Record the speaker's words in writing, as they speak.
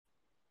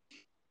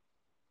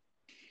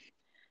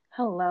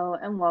Hello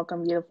and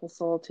welcome, beautiful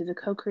soul, to the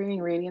Co Creating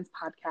Radiance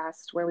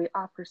podcast, where we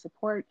offer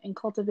support in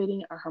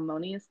cultivating our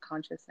harmonious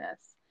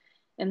consciousness.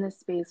 In this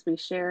space, we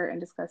share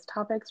and discuss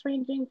topics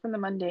ranging from the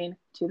mundane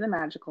to the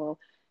magical,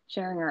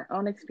 sharing our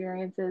own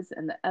experiences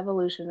and the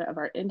evolution of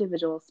our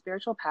individual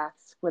spiritual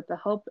paths with the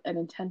hope and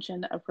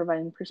intention of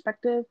providing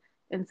perspective,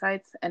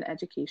 insights, and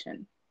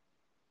education.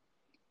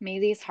 May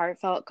these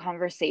heartfelt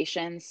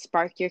conversations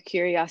spark your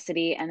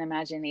curiosity and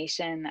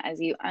imagination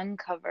as you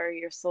uncover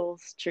your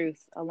soul's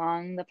truth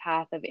along the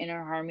path of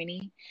inner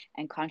harmony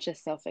and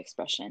conscious self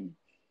expression.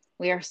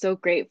 We are so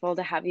grateful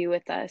to have you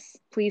with us.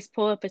 Please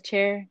pull up a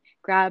chair,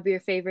 grab your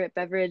favorite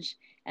beverage,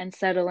 and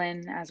settle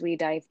in as we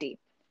dive deep.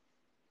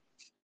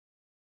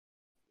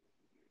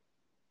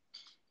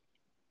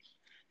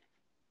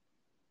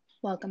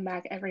 Welcome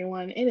back,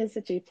 everyone. It is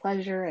such a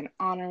pleasure and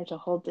honor to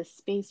hold this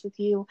space with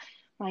you.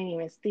 My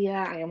name is Thea.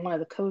 I am one of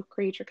the co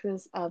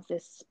creatrixes of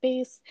this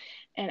space.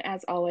 And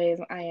as always,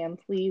 I am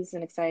pleased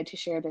and excited to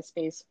share this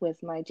space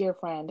with my dear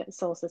friend,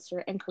 soul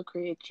sister, and co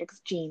creatrix,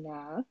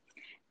 Gina.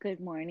 Good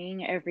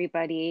morning,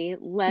 everybody.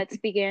 Let's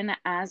begin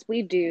as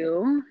we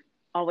do,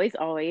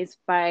 always,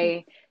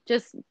 by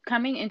just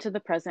coming into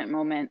the present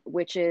moment,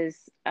 which is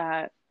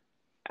the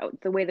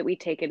way that we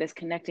take it is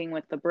connecting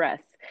with the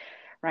breath,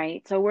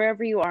 right? So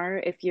wherever you are,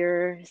 if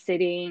you're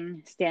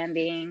sitting,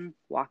 standing,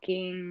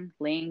 walking,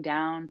 laying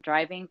down,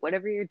 driving,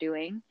 whatever you're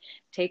doing,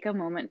 take a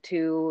moment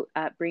to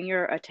bring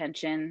your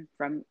attention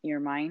from your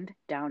mind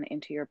down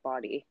into your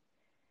body.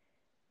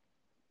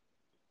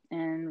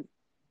 And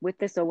with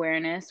this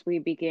awareness, we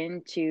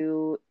begin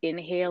to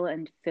inhale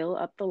and fill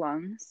up the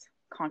lungs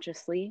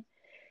consciously,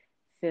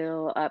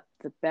 fill up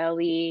the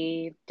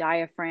belly,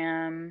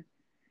 diaphragm.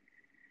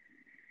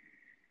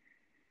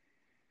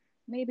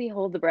 Maybe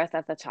hold the breath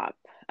at the top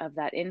of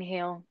that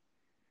inhale.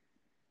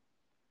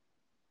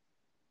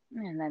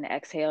 And then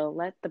exhale,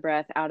 let the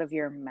breath out of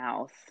your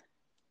mouth.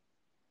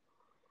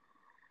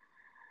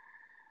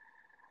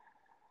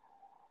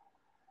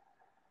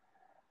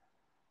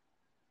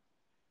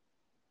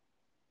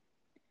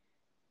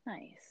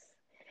 Nice.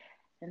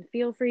 And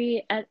feel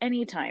free at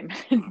any time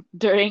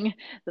during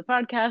the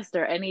podcast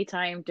or any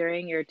time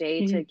during your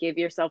day to give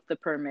yourself the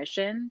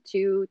permission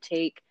to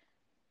take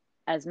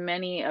as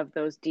many of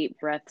those deep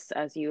breaths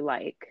as you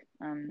like.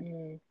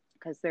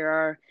 Because there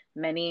are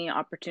many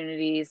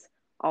opportunities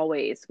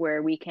always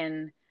where we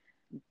can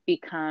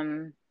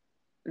become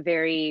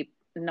very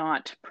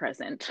not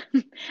present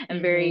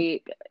and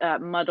very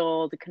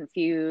muddled,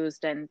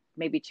 confused, and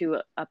maybe too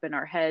up in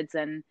our heads.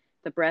 And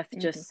the breath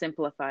just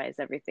simplifies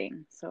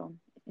everything. So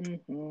I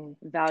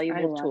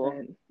valuable love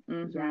tool.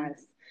 it.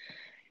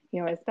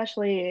 Yes.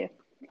 Especially,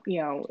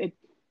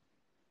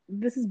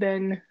 this has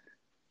been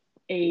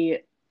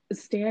a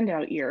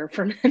standout year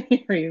for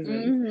many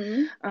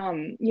reasons.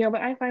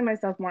 But I find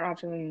myself more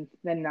often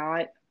than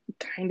not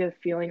kind of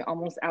feeling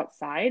almost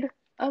outside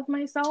of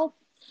myself.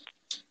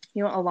 A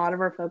lot of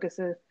our focus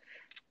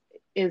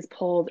is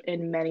pulled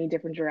in many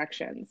different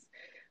directions,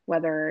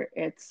 whether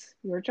it's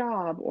your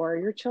job or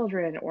your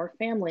children or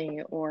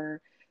family,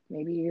 or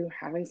maybe you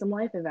having some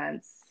life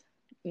events.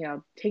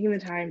 Taking the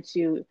time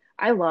to,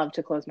 I love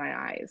to close my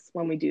eyes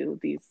when we do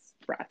these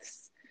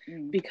breaths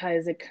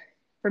because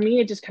for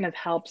me, it just kind of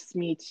helps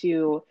me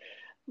to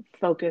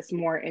focus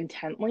more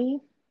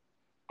intently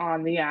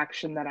on the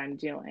action that I'm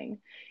doing.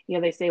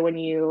 They say when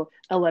you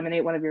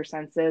eliminate one of your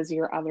senses,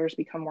 your others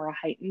become more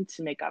heightened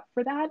to make up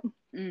for that.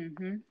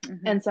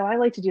 And so I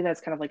like to do that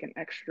as kind of like an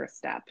extra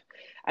step.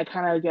 I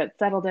kind of get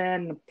settled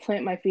in,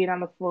 plant my feet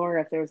on the floor.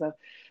 If there's a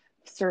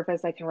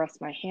surface I can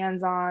rest my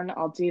hands on,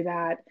 I'll do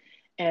that,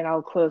 and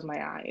I'll close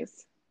my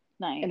eyes.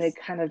 Nice. And it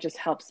kind of just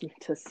helps me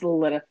to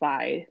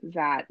solidify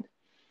that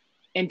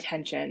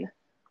intention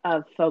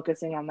of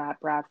focusing on that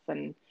breath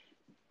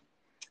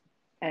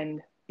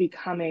and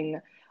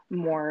becoming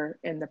more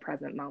in the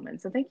present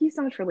moment. So thank you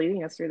so much for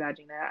leading us through that,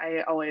 Gina.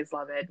 I always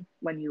love it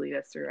when you lead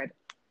us through it.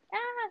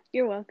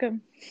 You're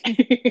welcome.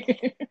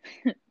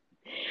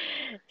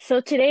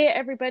 So today,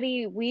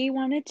 everybody, we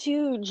wanted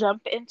to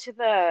jump into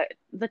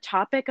the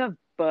topic of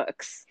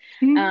books.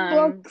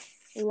 Books.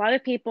 A lot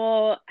of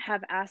people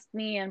have asked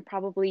me, and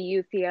probably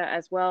you, Thea,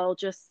 as well,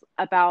 just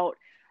about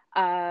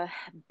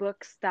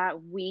books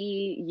that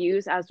we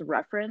use as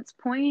reference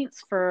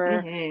points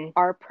for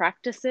our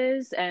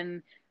practices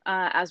and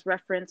as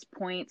reference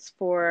points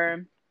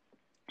for,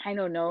 I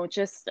don't know,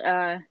 just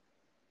the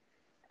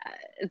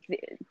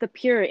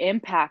pure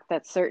impact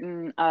that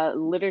certain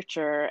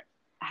literature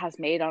has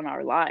made on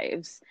our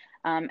lives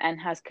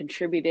and has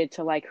contributed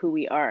to like who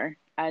we are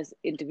as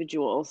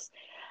individuals.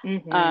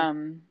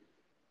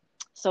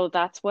 So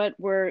that's what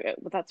we're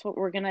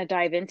gonna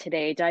dive in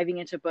today, diving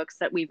into books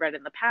that we've read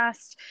in the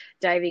past,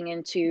 diving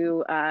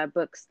into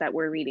books that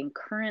we're reading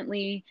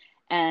currently,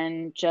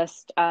 and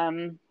just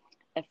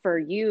for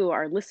you,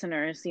 our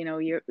listeners,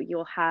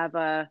 you'll have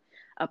a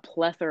a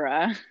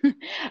plethora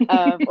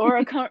or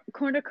a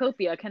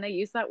cornucopia. Can I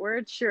use that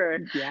word? Sure.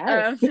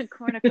 Yes.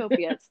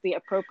 Cornucopia. It's the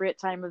appropriate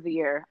time of the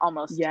year,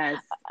 almost.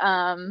 Yes.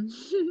 Um,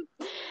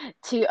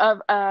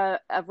 of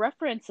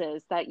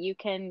references that you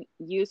can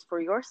use for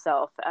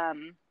yourself.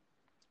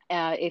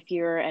 If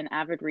you're an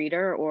avid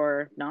reader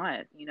or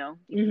not, you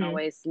can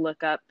always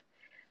look up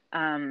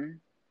the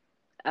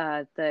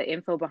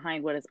info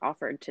behind what is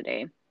offered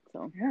today.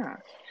 So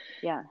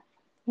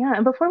yeah.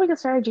 And before we get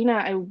started,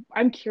 Gina,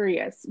 I'm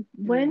curious.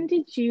 When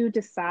did you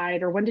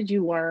decide, or when did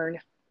you learn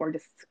or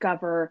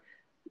discover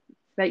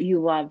that you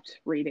loved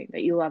reading,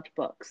 that you loved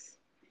books?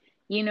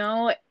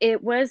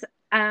 It was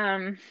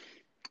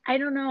I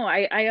don't know.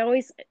 I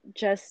always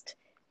just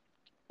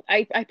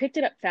I picked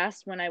it up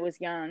fast when I was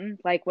young,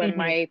 like when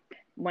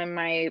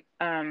my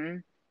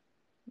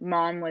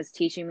mom was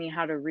teaching me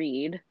how to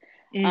read.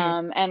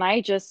 And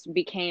I just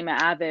became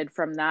avid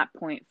from that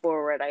point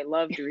forward. I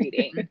loved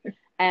reading.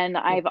 And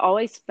I've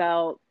always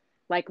felt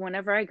like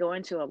whenever I go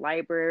into a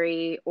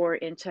library or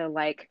into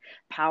like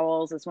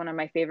Powell's, is one of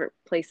my favorite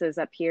places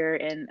up here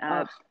in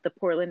the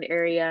Portland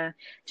area.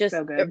 Just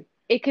so good.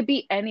 It could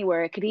be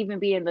anywhere. It could even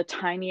be in the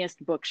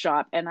tiniest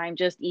bookshop, and I'm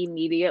just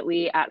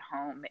immediately at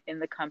home in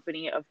the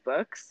company of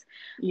books.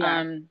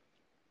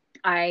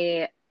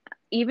 I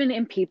even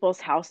in people's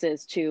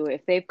houses too,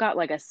 if they've got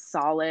like a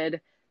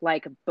solid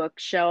like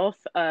bookshelf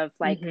of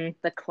like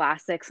the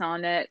classics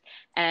on it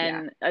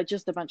and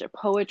just a bunch of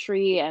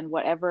poetry and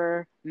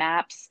whatever,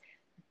 maps,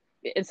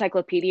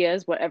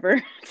 encyclopedias,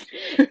 whatever,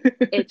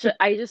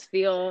 I just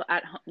feel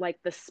at like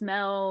the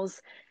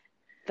smells,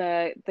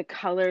 the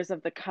colors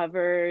of the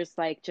covers,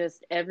 like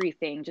just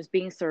everything, just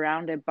being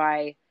surrounded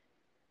by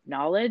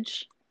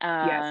knowledge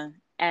and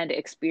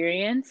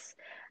experience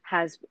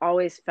has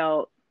always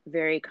felt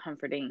very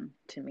comforting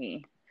to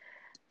me.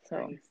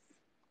 So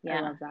nice.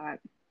 I love that.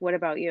 What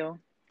about you?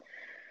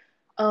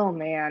 Oh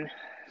man,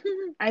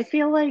 I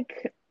feel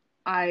like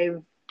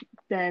I've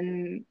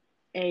been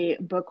a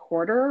book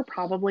hoarder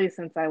probably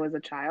since I was a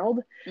child.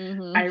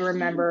 I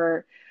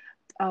remember,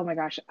 oh my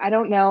gosh, I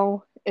don't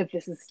know if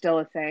this is still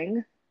a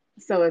thing.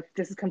 So if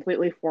this is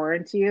completely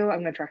foreign to you, I'm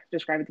going to try to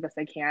describe it the best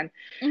I can.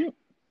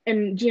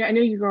 And Gina, I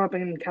know you grew up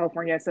in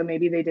California, so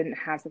maybe they didn't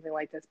have something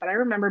like this, but I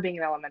remember being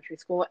in elementary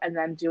school and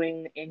then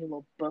doing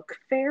annual book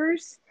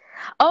fairs.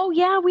 Oh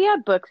yeah, we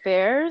had book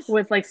fairs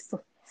with like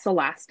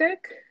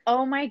Scholastic.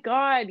 Oh my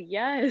God,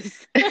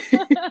 yes.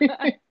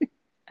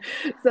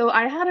 So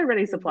I had a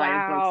ready supply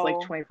of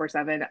books like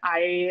 24/7.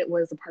 I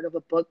was a part of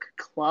a book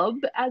club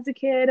as a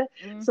kid.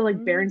 So like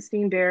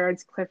Berenstain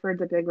Bears, Clifford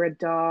the Big Red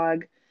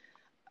Dog.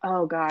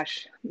 Oh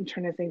gosh, I'm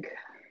trying to think.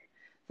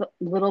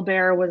 Little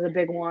Bear was a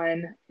big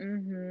one.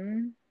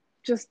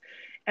 Just,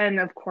 and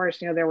of course,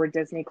 there were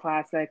Disney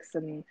classics,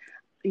 and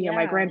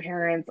my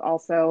grandparents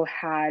also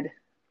had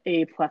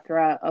a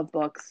plethora of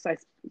books. I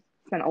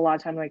spent a lot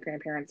of time with my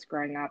grandparents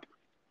growing up.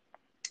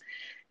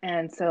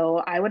 And so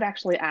I would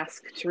actually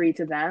ask to read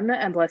to them,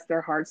 and bless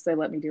their hearts, they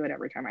let me do it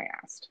every time I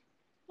asked.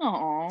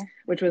 Aww.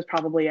 Which was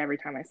probably every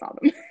time I saw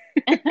them.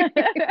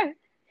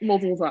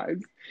 Multiple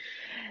times.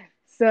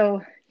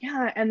 So,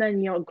 yeah, and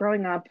then,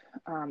 growing up,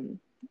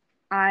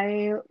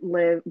 I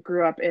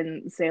grew up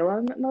in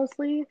Salem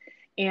mostly,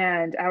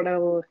 and I don't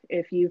know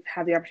if you've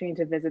had the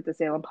opportunity to visit the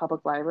Salem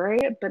Public Library,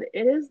 but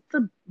it is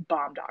the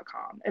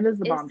bomb.com. It is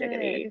the bomb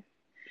diggity.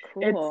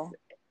 Cool.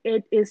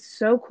 It is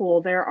so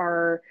cool. There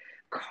are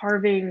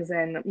carvings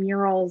and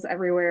murals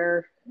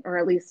everywhere, or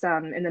at least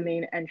in the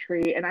main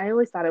entry, and I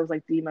always thought it was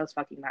like the most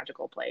fucking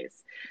magical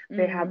place.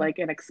 They had like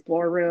an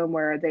explore room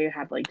where they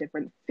had like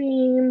different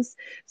themes,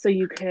 so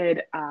you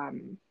could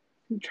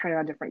try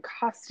on different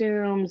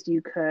costumes,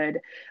 you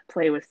could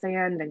play with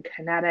sand and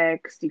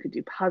kinetics, you could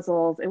do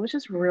puzzles. It was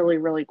just really,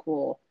 really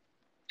cool.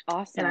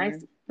 Awesome. And I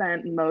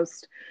spent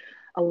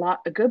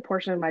a good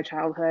portion of my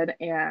childhood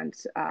and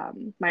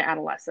my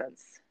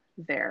adolescence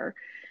there.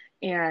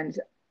 And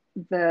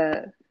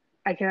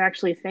I can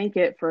actually thank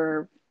it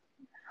for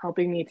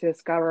helping me to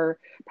discover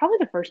probably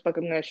the first book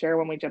I'm going to share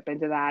when we jump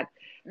into that.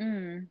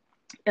 And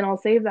I'll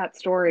save that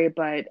story,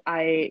 but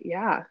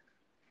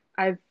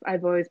I've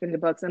always been to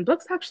books, and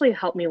books actually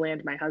helped me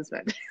land my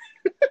husband.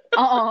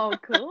 Oh,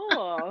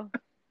 cool.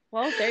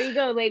 Well, there you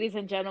go, ladies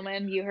and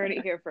gentlemen. You heard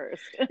it here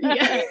first.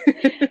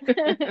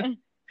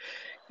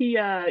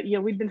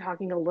 We'd been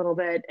talking a little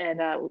bit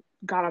and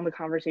got on the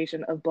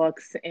conversation of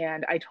books,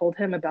 and I told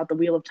him about the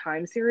Wheel of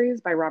Time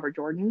series by Robert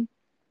Jordan.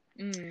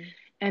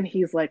 And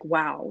he's like,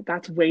 wow,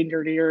 that's way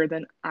nerdier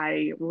than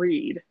I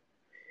read.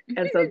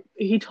 And so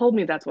he told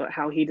me that's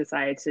how he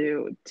decided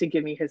to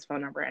give me his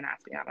phone number and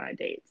ask me out on a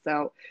date.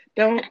 So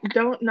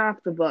don't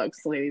knock the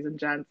books, ladies and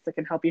gents, that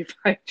can help you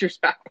find your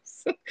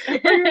spouse or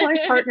your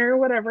life partner or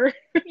whatever.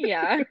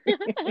 Yeah.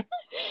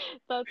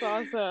 That's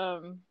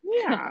awesome.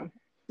 Yeah.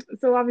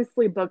 So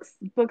obviously books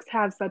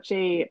have such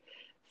a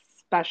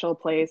special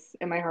place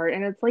in my heart.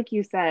 And it's like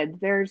you said,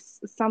 there's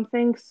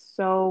something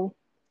so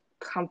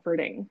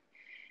comforting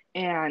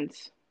and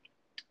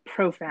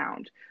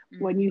profound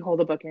when you hold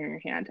a book in your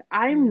hand.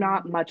 I'm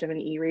not much of an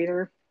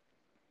e-reader.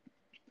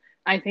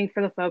 I think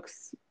for the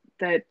folks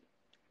that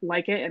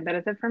like it and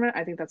benefit from it,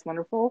 I think that's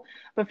wonderful.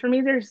 But for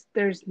me,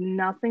 there's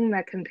nothing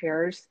that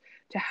compares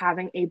to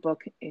having a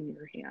book in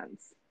your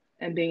hands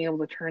and being able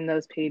to turn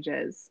those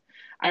pages.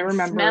 I And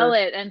smell remember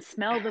it and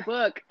smell the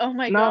book. Oh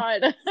my smell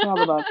God. smell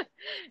the book.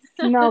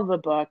 Smell the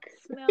book.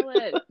 Smell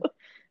it.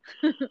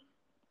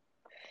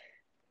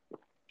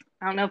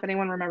 I don't know if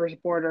anyone remembers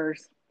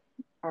Borders,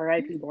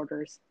 R.I.P.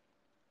 Borders,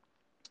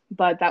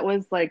 but that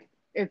was like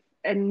if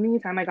any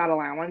time I got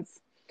allowance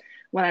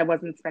when I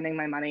wasn't spending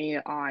my money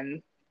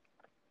on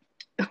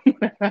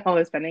I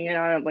was spending it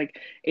on like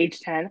age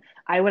 10,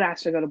 I would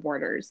ask to go to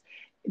Borders.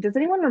 Does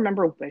anyone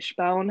remember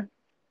Wishbone?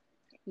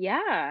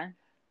 Yeah.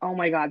 Oh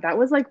my God, that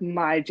was like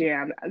my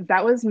jam.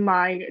 That was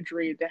my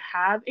dream to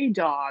have a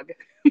dog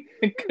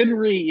that could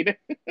read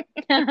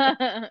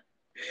and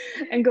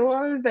go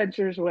on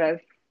adventures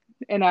with.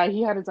 And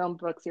he had his own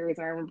book series,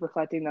 and I remember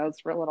collecting those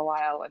for a little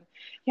while. And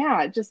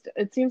yeah,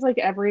 it seems like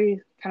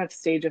every kind of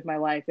stage of my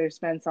life, there's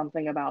been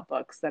something about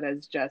books that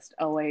has just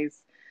always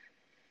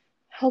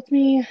helped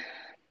me.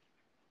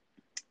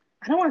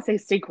 I don't want to say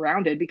stay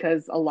grounded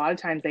because a lot of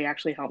times they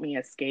actually help me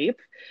escape,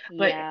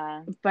 but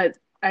Yeah. but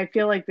I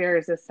feel like there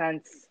is a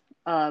sense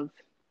of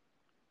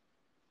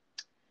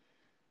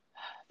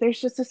there's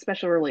just a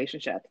special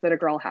relationship that a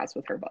girl has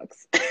with her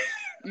books.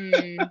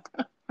 Mm.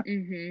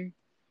 Mm-hmm.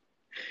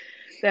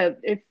 That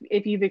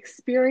if you've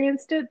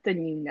experienced it,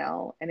 then you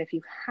know, and if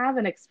you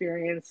haven't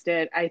experienced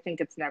it, I think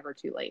it's never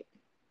too late.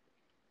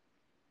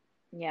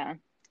 Yeah.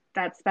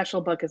 That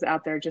special book is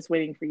out there just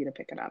waiting for you to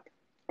pick it up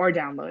or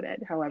download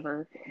it,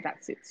 however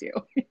that suits you.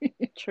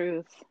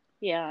 Truth.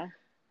 Yeah.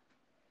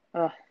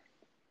 Ugh.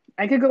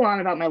 I could go on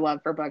about my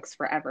love for books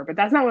forever, but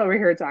that's not what we're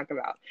here to talk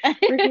about.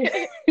 We're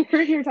here,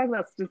 we're here to talk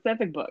about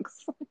specific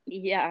books.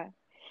 Yeah,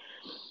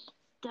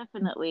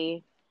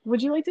 definitely.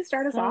 Would you like to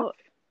start us off?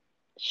 So,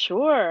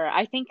 sure.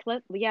 I think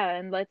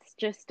and let's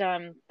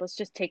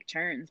just take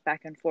turns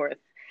back and forth.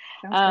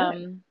 Sounds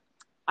good. Um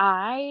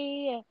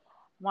I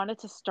wanted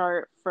to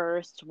start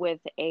first with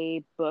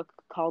a book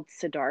called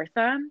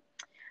Siddhartha.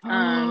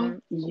 Yeah,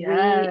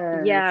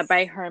 by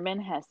Yes. Herman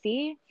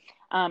Hesse.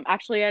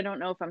 Actually, I don't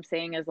know if I'm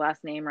saying his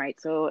last name right.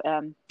 So,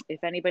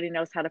 if anybody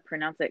knows how to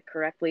pronounce it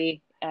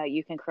correctly,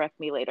 you can correct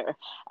me later.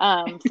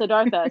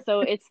 Siddhartha.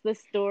 So it's the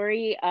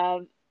story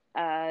of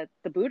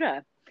the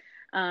Buddha,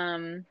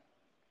 um,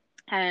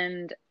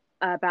 and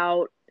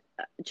about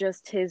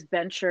just his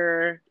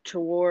venture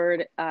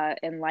toward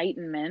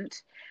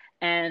enlightenment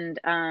and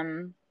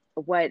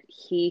what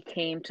he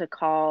came to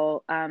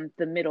call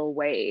the middle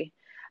way.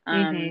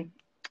 Mm-hmm. Um,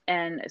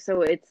 and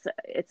so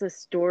it's a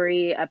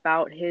story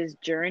about his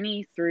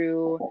journey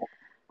through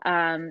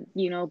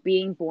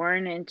being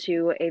born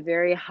into a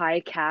very high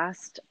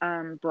caste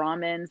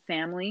Brahmin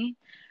family.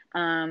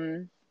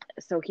 Um,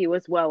 so he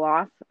was well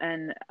off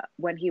and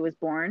when he was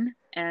born,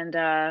 and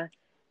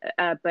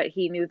but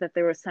he knew that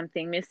there was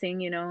something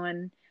missing,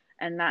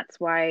 and that's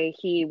why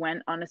he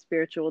went on a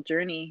spiritual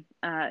journey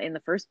in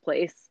the first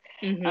place.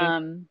 Mm-hmm.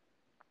 Um,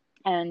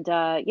 and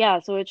yeah,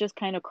 so it just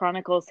kind of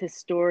chronicles his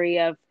story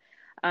of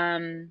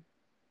um,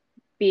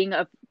 being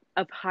of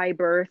high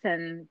birth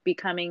and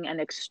becoming an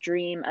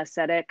extreme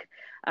ascetic,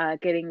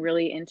 getting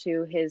really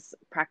into his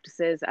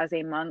practices as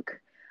a monk,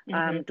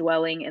 Mm-hmm.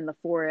 dwelling in the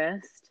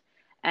forest,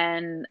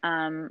 and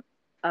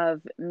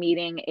of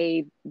meeting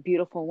a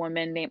beautiful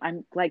woman named,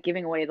 I'm like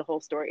giving away the whole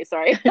story,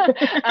 sorry.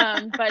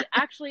 But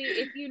actually,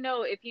 if you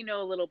know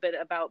a little bit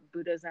about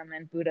Buddhism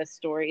and Buddha's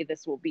story,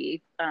 this will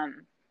be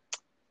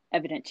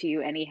evident to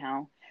you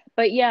anyhow.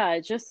 But yeah,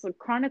 just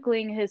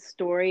chronicling his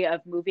story of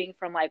moving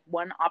from like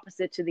one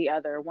opposite to the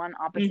other, one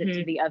opposite to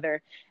Mm-hmm. the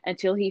other,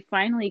 until he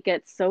finally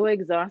gets so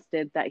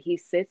exhausted that he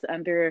sits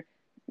under,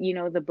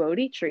 the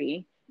Bodhi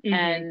tree Mm-hmm.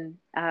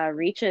 and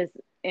reaches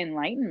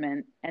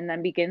enlightenment and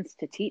then begins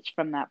to teach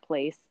from that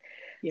place.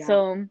 Yeah.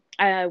 So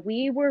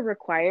we were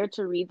required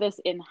to read this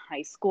in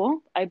high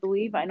school, I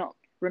believe. I don't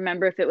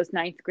remember if it was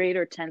ninth grade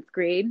or 10th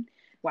grade,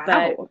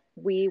 but Wow.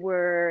 we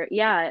were,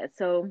 yeah.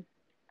 So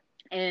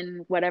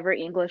in whatever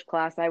English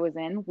class I was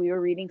in, we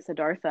were reading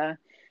Siddhartha,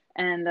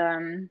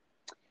 and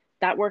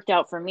that worked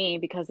out for me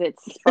because it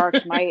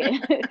sparked my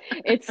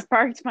it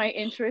sparked my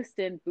interest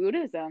in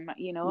Buddhism.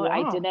 Yeah.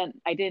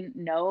 I didn't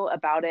know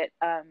about it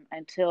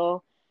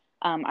until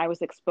I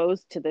was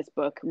exposed to this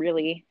book,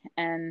 really,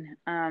 and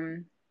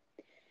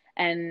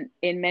in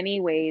many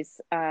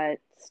ways,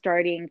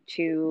 starting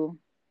to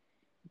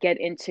get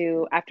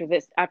into after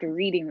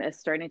reading this,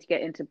 starting to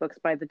get into books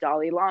by the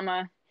Dalai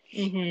Lama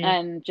Mm-hmm.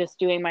 and just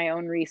doing my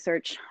own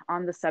research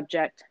on the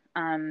subject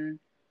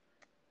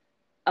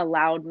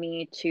allowed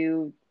me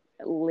to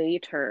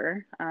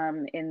later,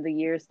 in the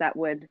years that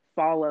would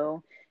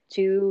follow,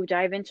 to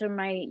dive into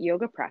my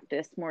yoga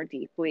practice more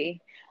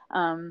deeply.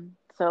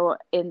 So,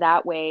 in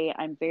that way,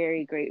 I'm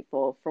very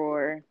grateful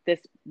for this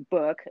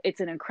book. It's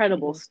an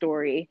incredible Mm-hmm.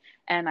 story,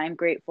 and I'm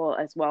grateful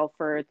as well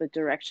for the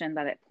direction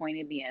that it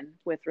pointed me in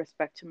with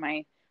respect to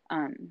my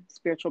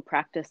spiritual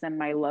practice and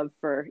my love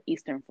for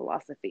Eastern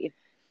philosophy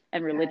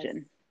and Yes.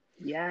 religion.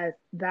 Yes,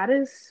 that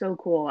is so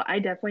cool. I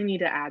definitely need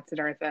to add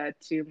Siddhartha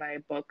to my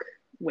book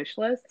wish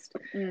list.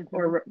 Mm-hmm.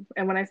 Or,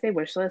 and when I say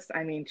wish list,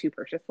 I mean to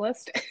purchase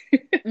list.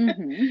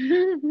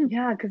 Mm-hmm.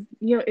 Yeah, because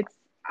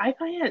I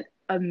find it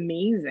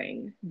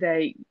amazing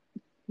that,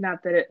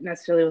 not that it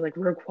necessarily was like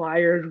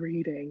required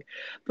reading,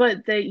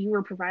 but that you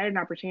were provided an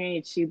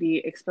opportunity to be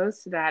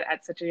exposed to that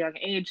at such a young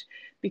age.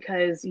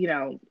 Because,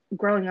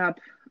 growing up,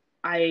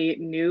 I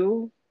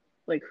knew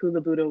like who the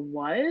Buddha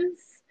was.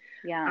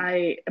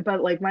 Yeah.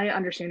 But like my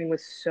understanding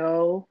was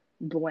so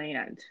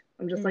bland.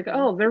 I'm just like, Mm-hmm.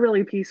 oh, they're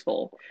really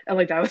peaceful. And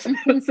like that was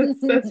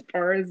as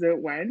far as it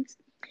went,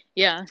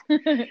 Yeah.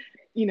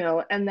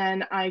 and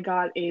then I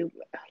got a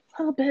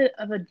little bit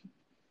of a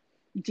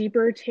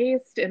deeper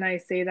taste, and I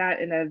say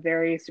that in a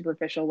very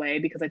superficial way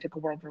because I took a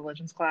world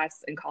religions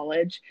class in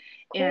college,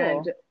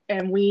 and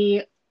Cool.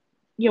 we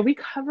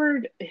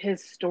covered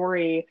his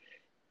story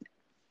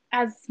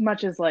as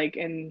much as like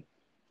in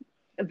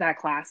that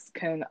class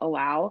can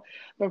allow.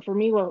 But for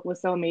me, what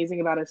was so amazing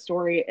about his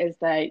story is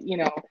that,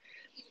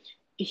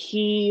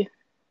 he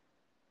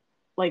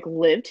like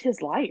lived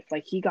his life.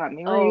 Like he got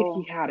married,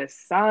 he Oh, had a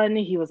son,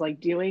 he was like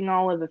doing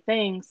all of the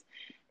things.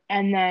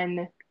 And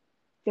then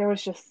there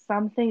was just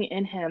something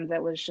in him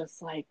that was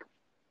just like,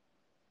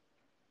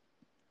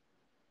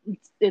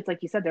 it's like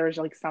you said, there was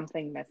like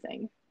something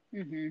missing,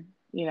 mm-hmm.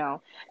 you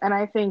know? And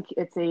I think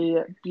it's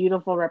a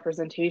beautiful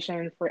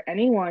representation for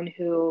anyone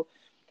who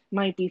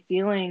might be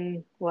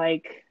feeling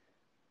like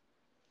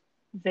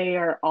they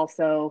are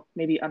also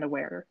maybe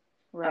unaware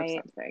of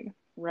Right. something.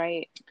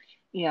 Right.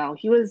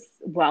 He was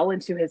well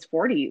into his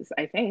 40s,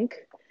 I think,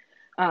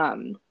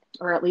 um,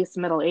 or at least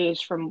middle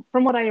age from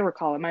what I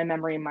recall. And my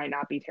memory might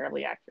not be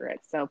terribly accurate,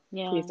 so please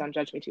Yeah. don't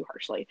judge me too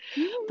harshly.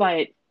 Mm-hmm.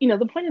 But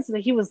the point is that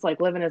he was like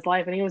living his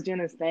life and he was doing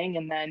his thing,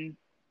 and then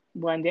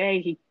one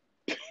day he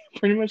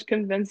pretty much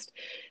convinced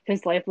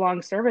his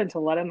lifelong servant to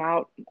let him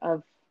out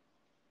of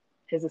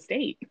his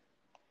estate,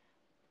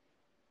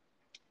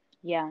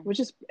 Yeah. which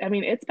is, I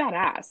mean, it's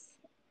badass,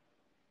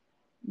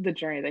 the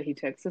journey that he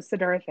took. So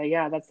Siddhartha,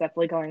 yeah, that's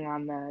definitely going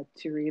on the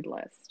to read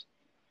list.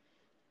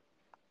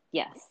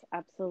 Yes,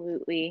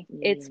 absolutely.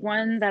 It's Yes.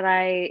 one that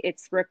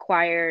it's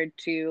required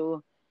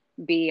to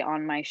be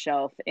on my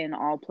shelf in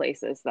all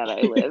places that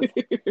I live.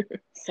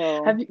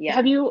 So, Have yeah.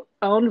 you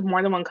owned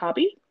more than one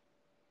copy?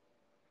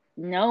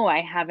 No,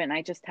 I haven't.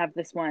 I just have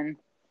this one.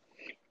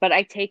 But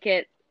I take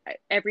it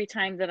every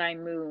time that I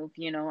move,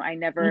 I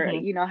never,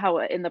 Mm-hmm. how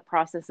in the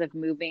process of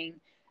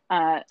moving,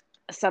 uh,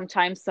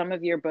 sometimes some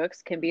of your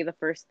books can be the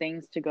first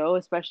things to go,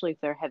 especially if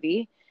they're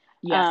heavy.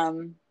 Yes.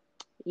 Um,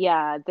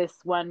 yeah, this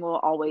one will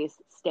always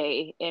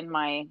stay in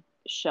my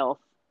shelf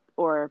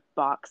or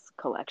box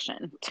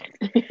collection.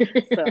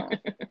 So,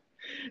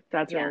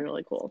 That's really, yeah,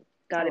 really cool.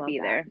 got I to love be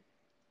that. there.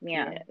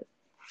 Yeah, Yes.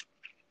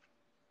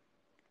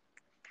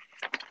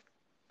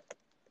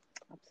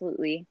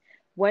 absolutely.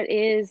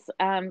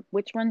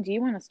 Which one do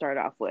you want to start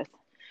off with?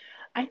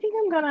 I think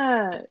I'm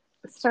gonna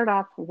start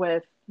off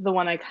with the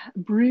one I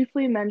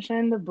briefly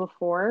mentioned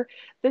before.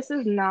 This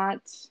is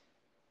not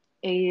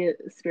a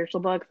spiritual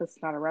book. This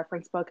is not a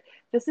reference book.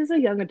 This is a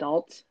young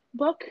adult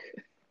book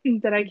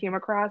that I came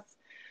across.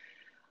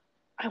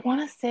 I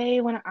want to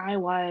say when I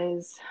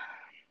was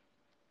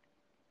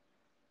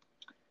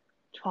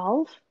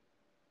 12,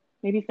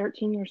 maybe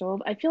 13 years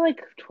old. I feel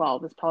like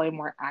 12 is probably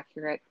more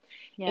accurate.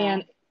 Yeah.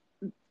 And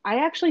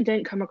I actually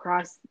didn't come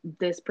across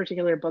this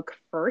particular book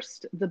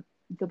first. The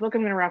book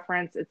I'm going to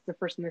reference, it's the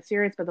first in the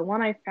series, but the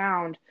one I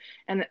found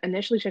and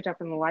initially checked out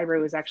from the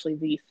library was actually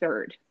the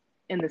third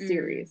in the Mm,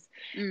 series.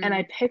 And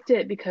I mm, picked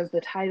it because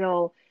the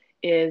title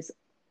is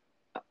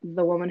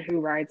The Woman Who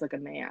Rides Like a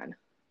Man.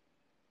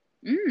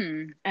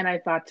 mm, And I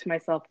thought to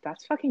myself,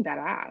 that's fucking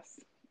badass.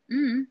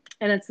 mm.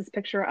 And it's this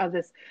picture of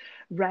this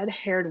red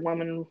haired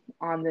woman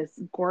on this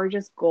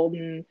gorgeous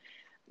golden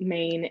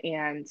mane,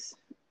 and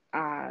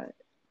uh,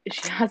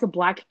 she has a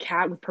black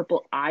cat with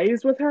purple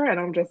eyes with her, and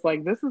I'm just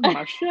like, this is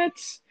my shit.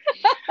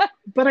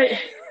 But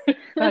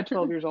at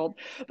 12 years old,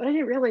 but I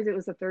didn't realize it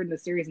was the third in the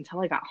series until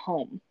I got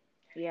home.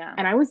 Yeah.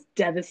 And I was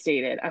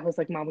devastated. I was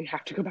like, Mom, we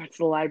have to go back to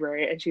the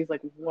library. And she's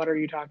like, what are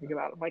you talking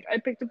about? I'm like, I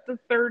picked up the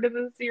third in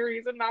the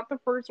series and not the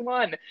first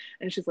one.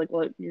 And she's like,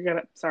 well,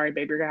 sorry,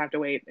 babe, you're going to have to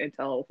wait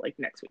until like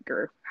next week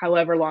or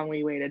however long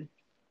we waited.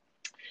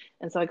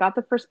 And so I got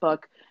the first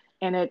book,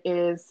 and it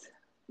is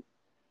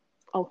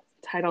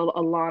titled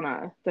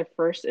Alana, the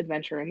First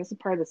Adventure. And this is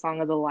part of the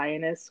Song of the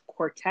Lioness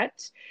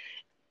Quartet,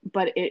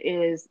 but it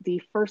is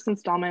the first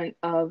installment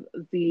of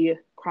the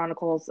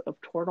Chronicles of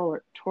Tortle,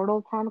 or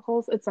Tortle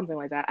Chronicles. It's something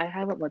like that. I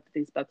haven't looked at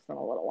these books in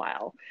a little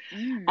while.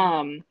 Mm.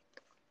 Um,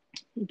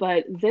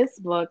 but this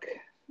book,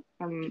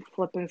 I'm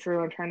flipping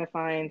through, I'm trying to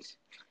find.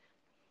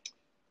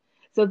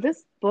 So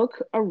this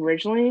book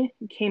originally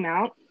came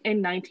out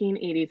in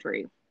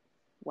 1983.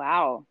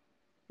 Wow.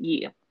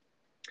 Yeah.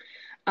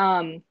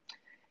 Um,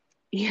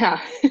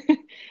 yeah.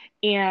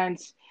 And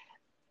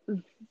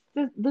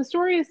the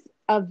stories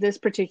of this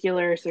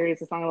particular series,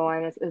 The Song of the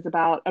Lioness, is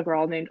about a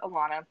girl named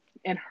Alana,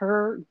 and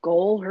her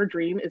goal, her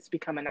dream is to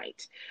become a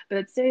knight. But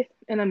it's safe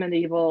in a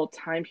medieval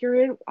time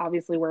period,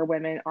 obviously, where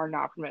women are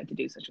not permitted to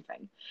do such a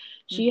thing.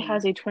 She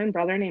has a twin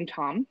brother named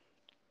Tom,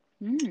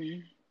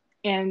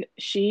 and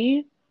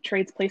she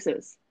trades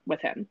places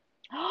with him.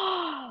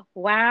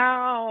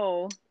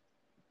 Wow.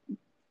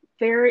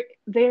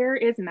 There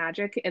is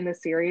magic in the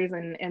series,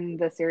 and in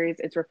the series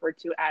it's referred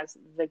to as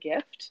the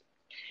gift.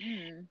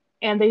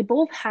 And they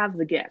both have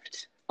the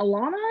gift.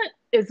 Alana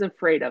is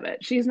afraid of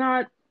it. She's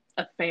not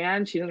a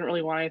fan. She doesn't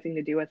really want anything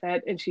to do with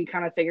it. And she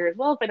kind of figures,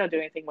 well, if I don't do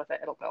anything with it,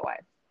 it'll go away.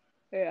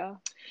 Yeah.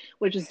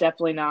 Which is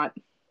definitely not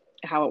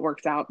how it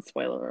works out.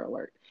 Spoiler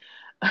alert.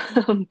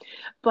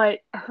 But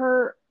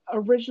her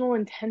original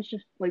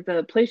intention, like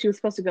the place she was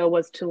supposed to go,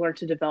 was to learn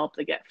to develop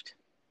the gift.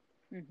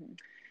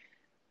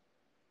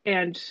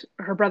 And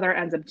her brother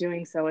ends up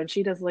doing so, and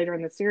she does later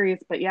in the series.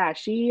 But yeah,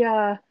 she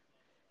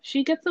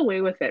gets away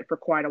with it for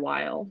quite a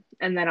while.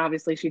 And then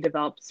obviously she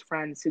develops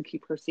friends who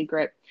keep her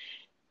secret.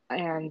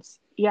 And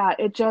yeah,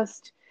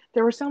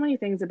 there were so many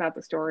things about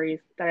the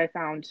story that I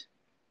found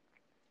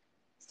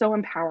so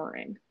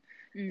empowering.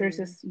 There's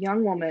this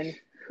young woman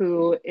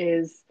who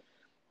is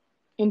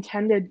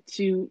intended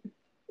to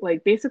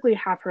like basically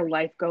have her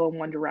life go in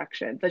one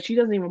direction, that she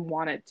doesn't even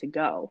want it to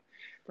go.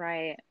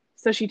 Right.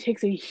 So she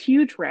takes a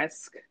huge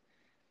risk,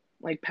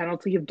 like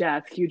penalty of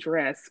death, huge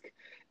risk,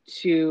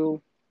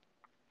 to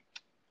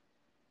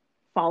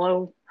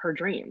follow her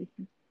dream,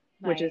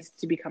 which is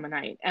to become a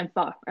knight and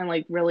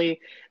like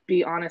really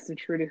be honest and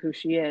true to who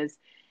she is.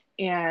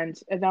 And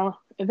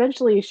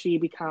eventually she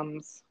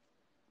becomes,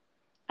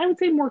 I would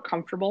say, more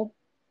comfortable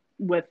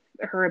with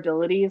her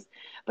abilities.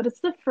 But it's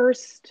the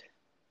first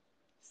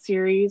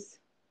series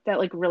that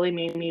like really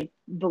made me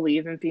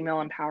believe in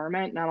female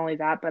empowerment. Not only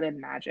that, but in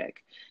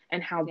magic,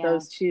 and how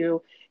those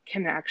two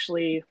can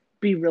actually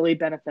be really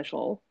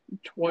beneficial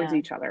towards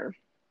each other.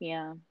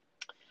 Yeah.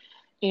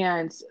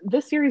 And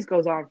this series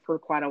goes on for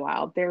quite a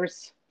while.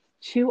 There's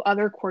 2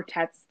 other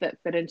quartets that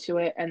fit into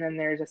it, and then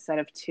there's a set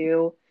of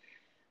 2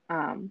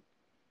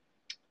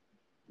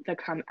 that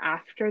come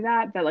after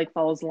that like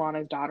follows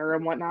Lana's daughter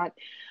and whatnot.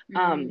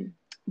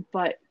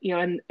 But you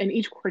know, and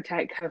each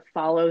quartet kind of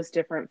follows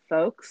different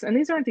folks, and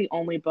these aren't the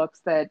only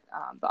books that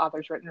the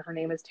author's written. Her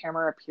name is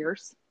Tamara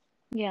Pierce.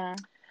 Yeah,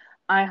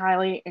 I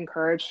highly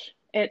encourage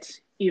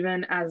it,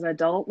 even as an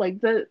adult.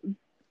 Like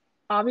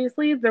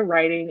obviously the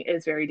writing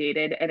is very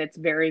dated and it's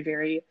very,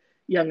 very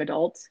young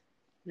adult.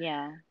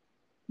 Yeah.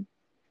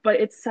 But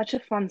it's such a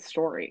fun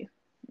story.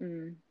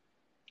 And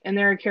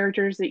there are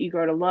characters that you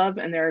grow to love,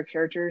 and there are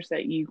characters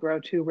that you grow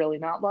to really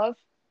not love.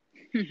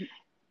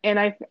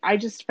 And I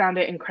just found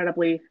it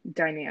incredibly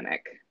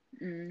dynamic.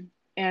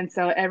 And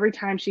so every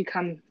time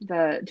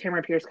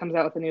Tamara Pierce comes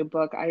out with a new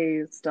book,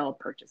 I still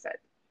purchase it.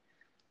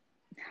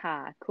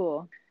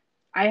 Cool.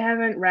 I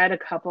haven't read a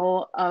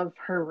couple of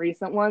her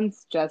recent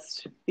ones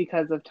just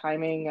because of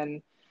timing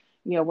and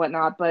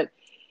whatnot. But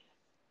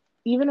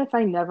even if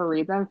I never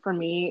read them, for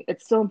me,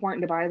 it's still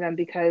important to buy them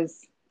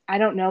because I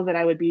don't know that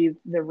I would be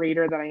the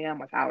reader that I am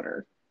without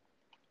her.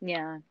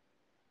 Yeah.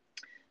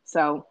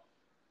 So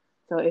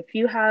if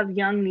you have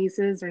young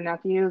nieces or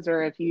nephews,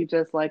 or if you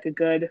just like a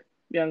good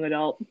young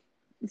adult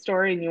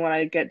story and you want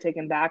to get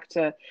taken back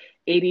to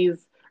 80s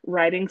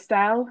writing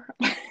style,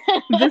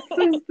 this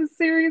is the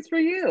series for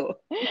you.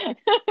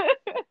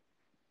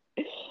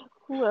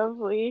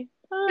 Lovely.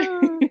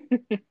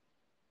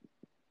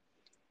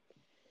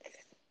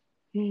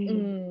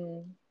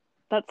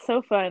 That's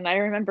so fun. I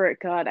remember,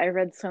 God, I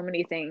read so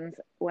many things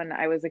when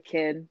I was a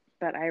kid,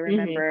 but I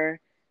remember,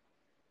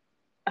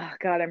 oh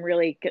God, I'm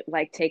really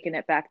like taking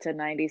it back to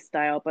 90s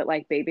style, but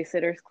like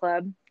Babysitter's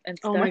Club and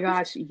stuff. Oh my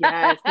gosh,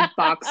 yes. The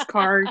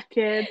boxcar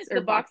kids or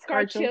the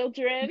boxcar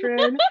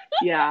children.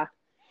 Yeah.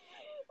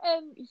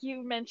 And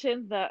you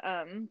mentioned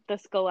the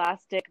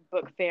Scholastic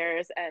book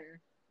fairs,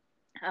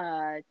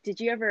 and did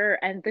you ever,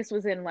 and this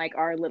was in like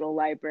our little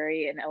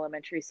library in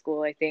elementary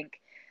school, I think,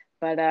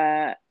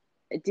 but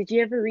did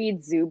you ever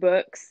read Zoo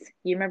Books?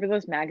 You remember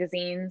those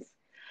magazines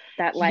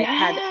that like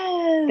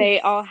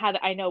they all had,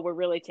 I know we're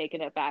really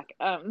taking it back.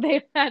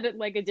 They had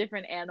like a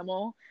different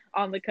animal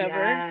on the cover.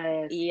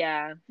 Yes.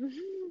 Yeah.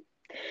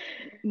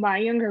 My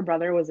younger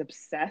brother was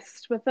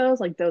obsessed with those.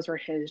 Like those were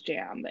his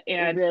jam.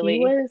 And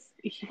really?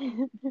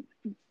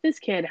 This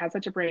kid had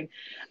such a brain.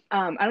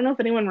 I don't know if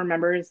anyone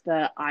remembers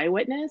the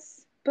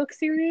Eyewitness book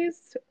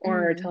series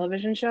or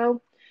television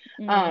show.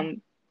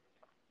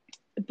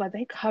 But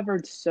they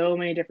covered so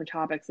many different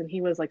topics, and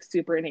he was like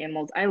super into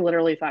animals. I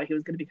literally thought he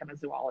was going to become a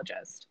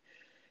zoologist.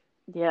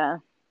 Yeah.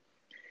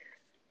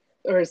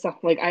 Or something.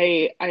 Like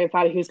I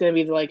thought he was going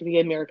to be like the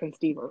American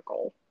Steve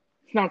Urkel.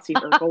 Not Steve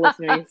Urkel,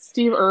 listen to me.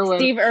 Steve Irwin.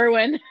 Steve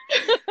Irwin.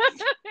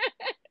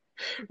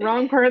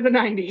 Wrong part of the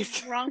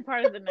 90s. Wrong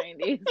part of the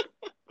 90s.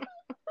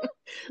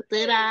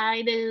 Did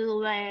I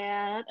do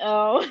that?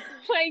 Oh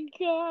my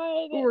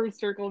God. Worst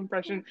circle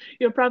impression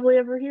you'll probably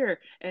ever hear.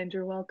 And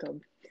you're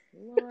welcome.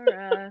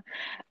 Laura.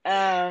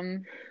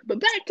 But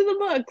back to the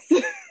books.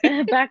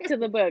 Back to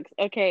the books.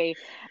 Okay.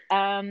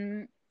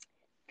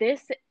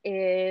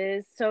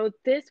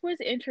 this was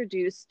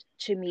introduced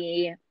to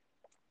me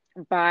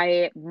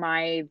by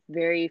my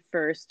very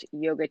first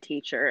yoga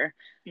teacher,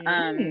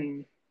 um,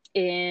 Mm.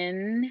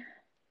 in,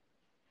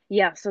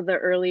 yeah, so the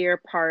earlier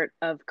part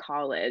of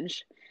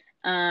college.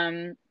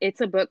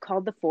 It's a book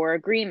called The Four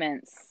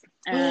Agreements.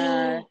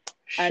 Shut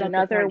the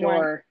Another front one,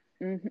 door.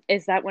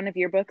 is that one of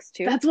your books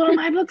too? That's one of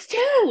my books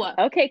too.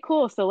 Okay,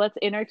 cool. So let's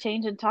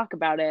interchange and talk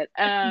about it.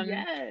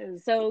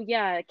 Yes. So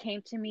yeah, it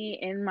came to me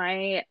in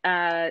my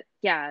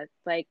yeah,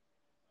 like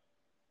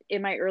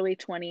in my early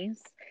 20s,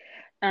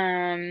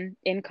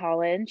 in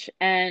college.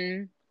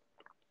 And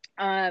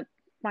uh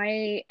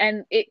my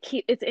and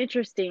it's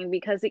interesting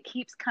because it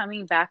keeps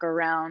coming back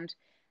around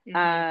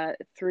Hmm.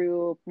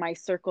 through my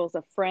circles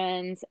of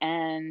friends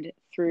and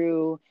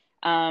through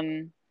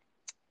um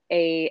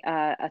a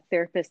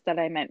therapist that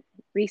I met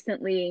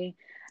recently.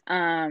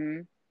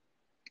 Um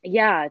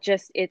yeah,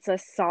 just it's a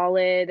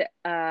solid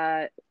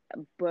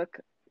book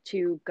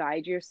to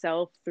guide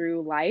yourself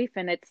through life,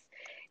 and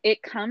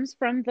it comes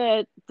from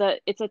the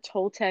it's a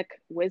Toltec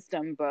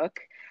wisdom book.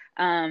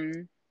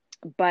 um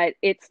but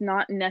it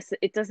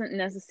doesn't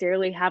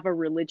necessarily have a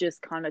religious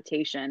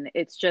connotation.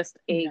 It's just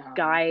a No.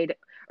 guide,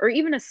 or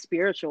even a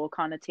spiritual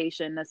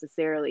connotation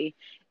necessarily.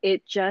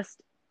 it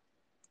just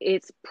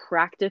it's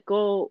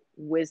practical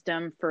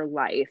wisdom for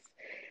life.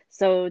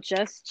 So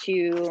just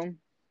to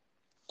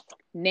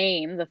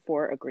name the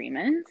four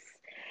agreements.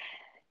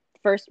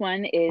 First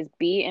one is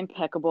be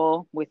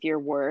impeccable with your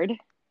word.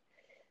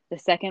 The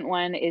second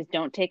one is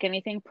don't take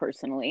anything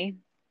personally.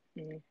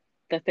 Mm.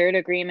 The third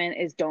agreement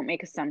is don't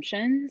make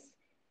assumptions.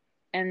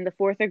 And the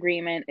fourth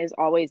agreement is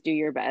always do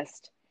your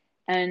best.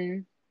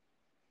 And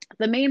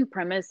the main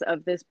premise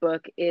of this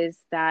book is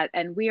that,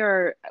 and we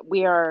are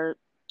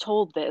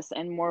told this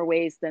in more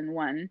ways than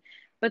one,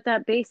 but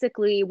that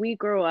basically we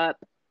grow up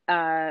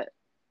uh,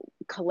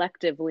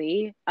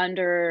 collectively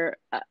under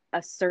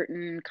a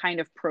certain kind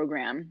of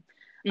program,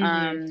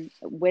 Hmm.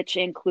 which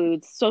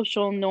includes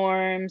social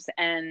norms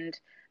and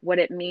what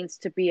it means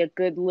to be a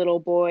good little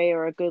boy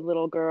or a good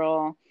little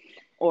girl,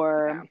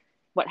 or Yeah.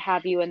 what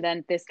have you. And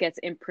then this gets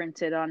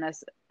imprinted on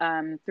us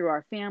through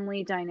our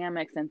family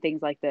dynamics and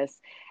things like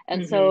this.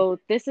 And Hmm. so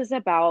this is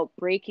about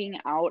breaking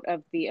out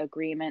of the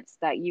agreements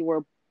that you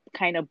were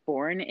kind of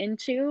born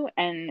into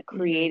and Hmm.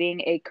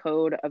 creating a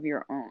code of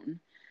your own.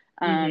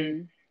 Hmm.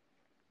 Um,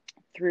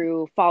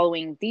 through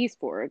following these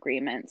four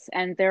agreements.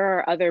 And there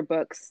are other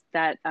books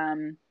that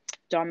Don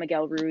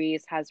Miguel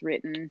Ruiz has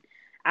written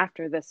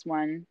after this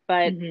one,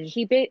 but Hmm.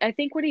 I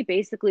think what he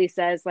basically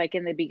says, like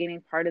in the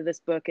beginning part of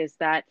this book, is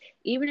that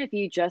even if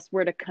you just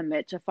were to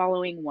commit to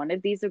following one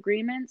of these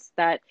agreements,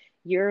 that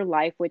your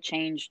life would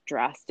change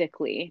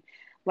drastically.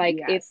 Like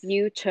if Yes.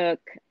 you took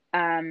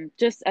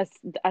just as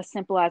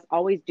simple as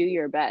always do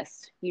your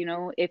best.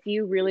 If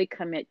you really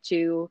commit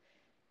to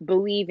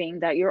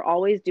believing that you're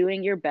always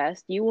doing your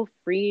best, you will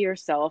free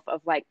yourself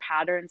of like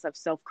patterns of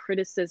self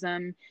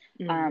criticism,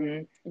 Hmm.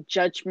 um,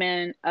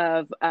 judgment,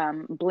 of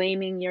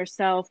blaming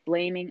yourself,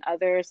 blaming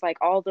others, like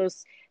all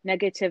those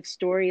negative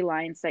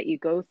storylines that you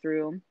go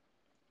through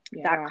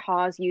that Yeah.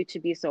 cause you to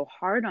be so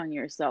hard on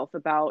yourself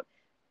about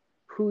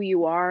who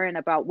you are and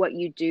about what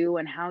you do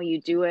and how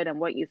you do it and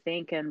what you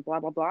think and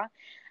blah, blah, blah.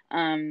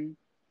 Um,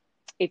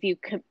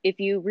 if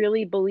you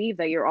really believe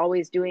that you're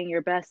always doing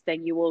your best,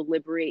 then you will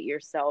liberate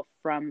yourself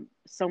from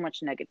so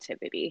much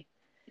negativity.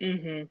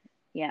 Hmm.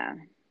 Yeah.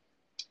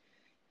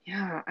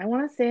 Yeah, I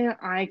want to say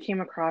I came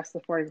across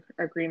the four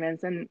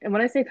agreements, and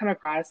when I say come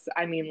across,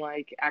 I mean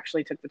like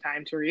actually took the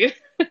time to read.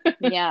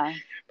 Yeah.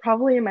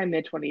 Probably in my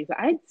mid 20s.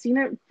 I'd seen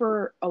it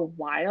for a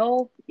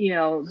while.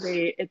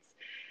 It's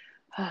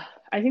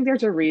I think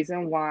there's a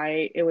reason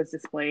why it was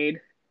displayed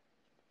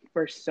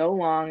for so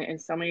long in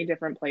so many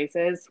different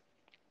places.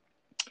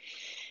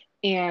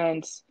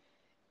 And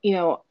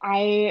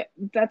I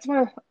that's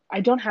why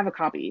I don't have a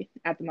copy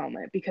at the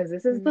moment because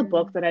this is the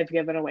book Mm. that I've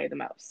given away the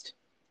most.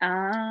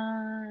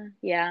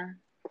 Yeah.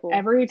 Cool.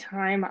 Every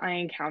time I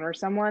encounter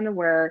someone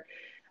where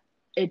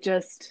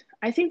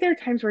I think there are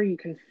times where you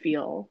can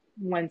feel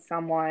when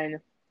someone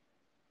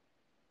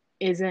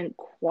isn't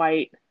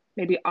quite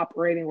maybe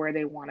operating where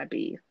they want to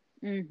be.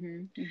 Mm-hmm.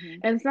 Mm-hmm.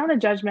 And it's not a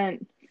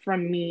judgment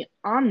from me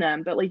on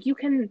them, but like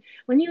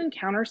when you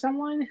encounter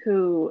someone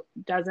who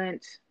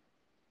doesn't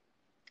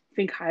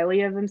think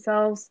highly of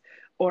themselves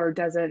or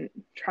doesn't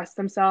trust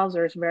themselves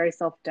or is very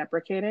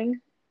self-deprecating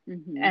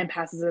Mm-hmm. and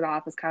passes it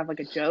off as kind of like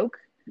a joke,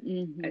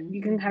 Mm-hmm.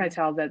 you can kind of Mm-hmm.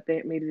 tell that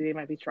maybe they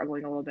might be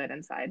struggling a little bit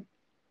inside.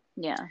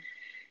 Yeah.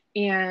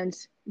 And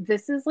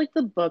this is like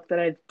the book that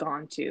I've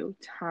gone to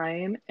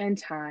time and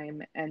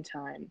time and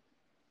time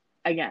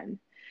again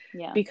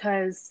Yeah.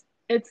 because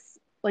it's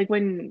like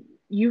when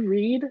you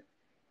read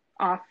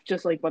off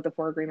just like what the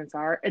four agreements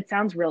are, it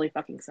sounds really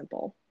fucking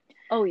simple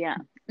Oh, yeah.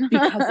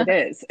 because it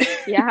is.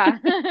 Yeah.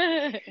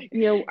 I think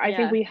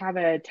Yeah. we have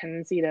a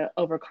tendency to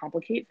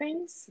overcomplicate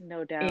things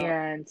No doubt.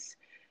 and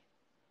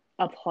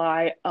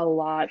apply a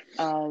lot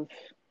of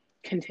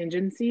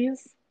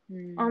contingencies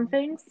on Mm.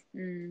 things.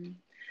 Mm.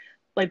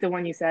 Like the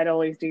one you said,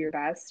 always do your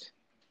best.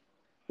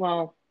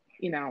 Well,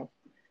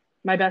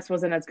 my best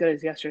wasn't as good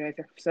as yesterday,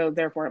 so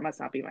therefore it must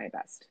not be my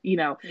best.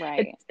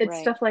 Right. It's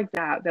Right. stuff like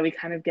that we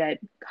kind of get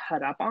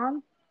caught up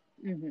on.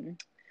 Mm-hmm.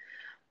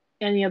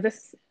 And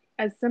this,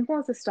 as simple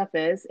as this stuff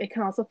is, it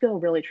can also feel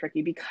really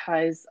tricky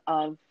because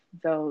of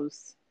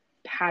those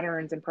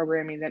patterns and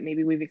programming that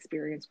maybe we've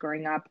experienced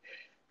growing up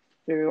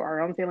through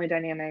our own family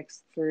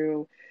dynamics,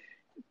 through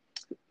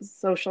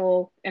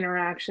social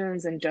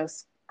interactions, and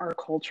just our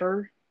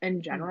culture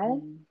in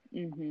general. Mm-hmm.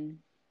 Mm-hmm.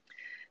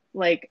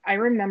 Like, I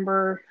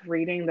remember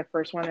reading the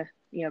first one,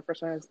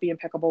 first one is be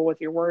impeccable with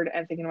your word,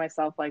 and thinking to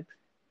myself, like,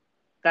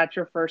 that's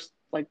your first,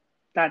 like,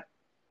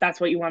 that's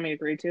what you want me to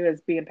agree to,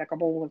 is be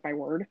impeccable with my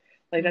word.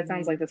 Like, that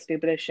sounds like the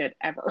stupidest shit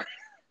ever.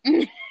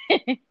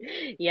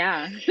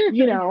 Yeah.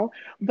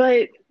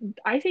 But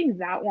I think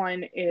that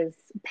one is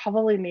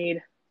probably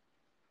made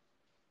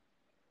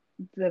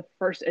the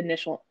first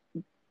initial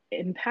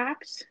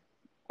impact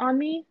on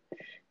me,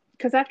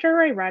 because after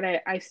I read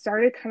it, I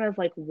started kind of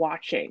like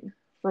watching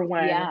for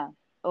when Yeah.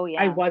 Oh, I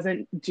yeah.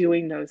 wasn't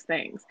doing those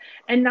things,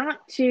 and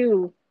not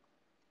to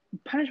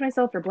punish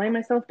myself or blame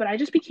myself, but I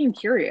just became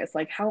curious,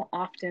 like, how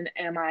often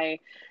am I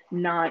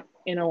not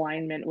in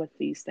alignment with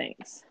these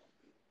things?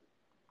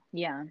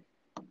 Yeah.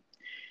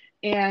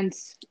 And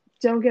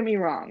don't get me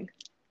wrong,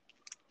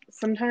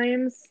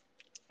 sometimes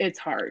it's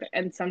hard,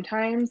 and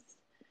sometimes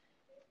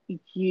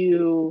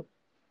you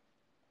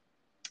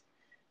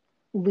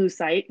lose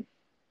sight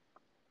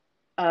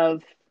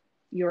of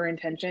your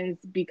intentions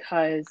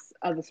because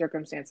of the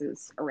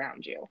circumstances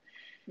around you.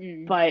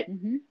 But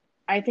Mm-hmm.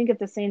 I think at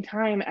the same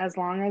time, as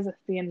long as at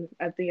the end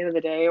of the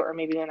day, or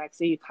maybe the next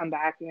day, you come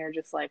back and you're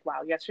just like,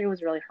 wow, yesterday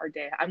was a really hard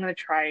day, I'm going to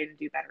try and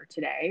do better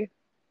today.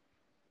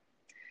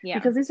 Yeah.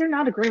 Because these are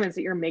not agreements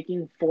that you're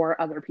making for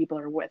other people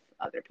or with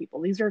other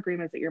people. These are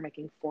agreements that you're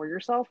making for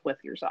yourself, with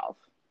yourself.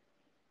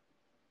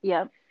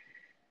 Yeah.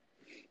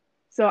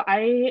 So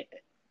I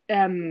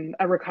am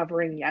a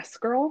recovering yes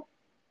girl.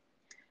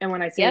 And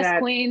when I say Yes,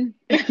 that, queen.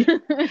 and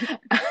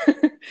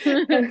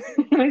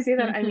when I say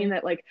that, I mean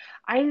that, like,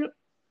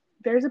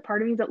 there's a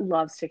part of me that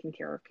loves taking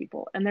care of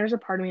people, and there's a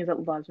part of me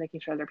that loves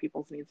making sure other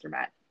people's needs are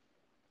met.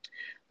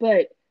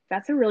 But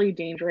that's a really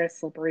dangerous,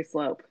 slippery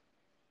slope,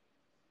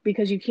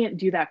 because you can't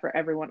do that for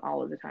everyone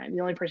all of the time.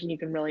 The only person you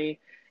can really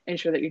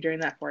ensure that you're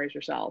doing that for is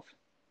yourself.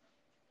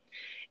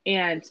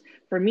 And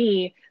for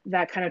me,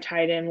 that kind of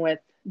tied in with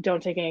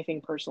don't take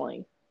anything personally.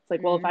 It's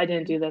like, well, if I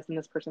didn't do this, then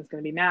this person's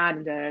going to be mad,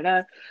 and da da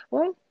da.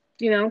 Well,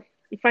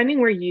 finding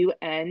where you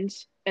end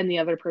and the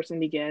other person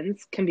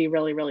begins can be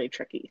really, really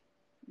tricky.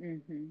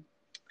 Mm-hmm.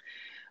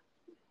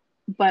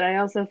 But I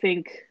also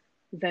think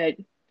that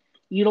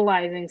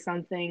utilizing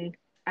something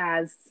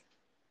as,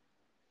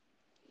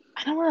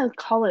 I don't want to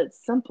call it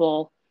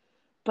simple,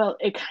 but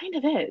it kind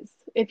of is.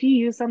 If you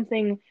use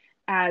something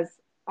as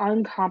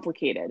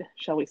uncomplicated,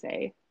 shall we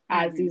say,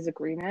 as Mm-hmm. these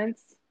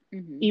agreements,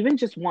 Mm-hmm. even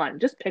just one,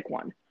 just pick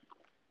one.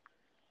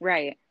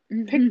 Right.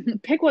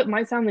 Pick what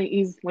might sound like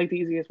the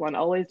easiest one.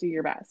 Always do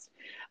your best.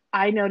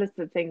 I noticed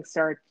that things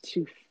start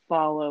to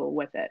follow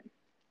with it.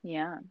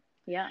 Yeah.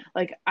 Yeah.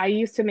 Like, I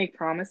used to make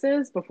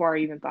promises before I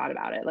even thought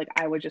about it. Like,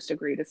 I would just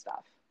agree to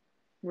stuff.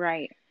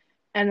 Right.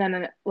 And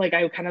then, like,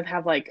 I would kind of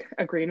have like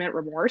agreement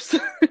remorse.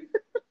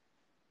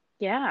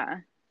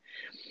 Yeah.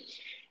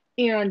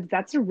 And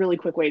that's a really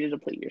quick way to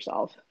deplete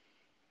yourself.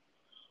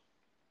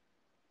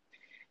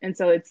 And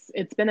so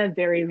it's been a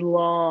very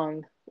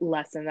long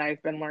lesson that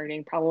I've been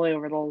learning probably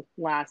over the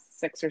last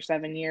 6 or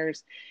 7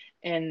 years,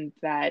 and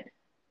that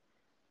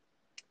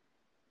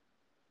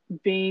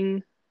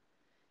being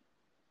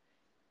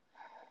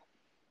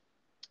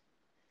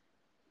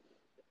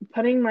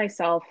putting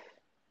myself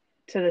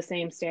to the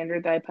same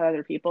standard that I put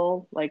other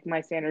people, like my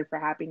standard for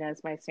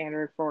happiness, my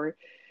standard for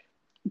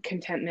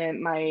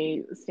contentment, my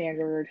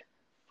standard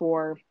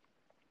for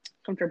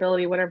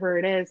comfortability, whatever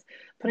it is,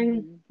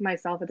 putting Mm-hmm.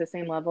 myself at the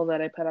same level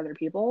that I put other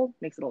people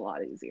makes it a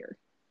lot easier.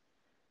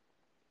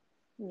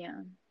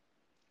 Yeah.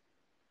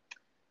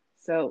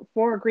 So,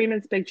 4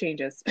 agreements, big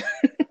changes.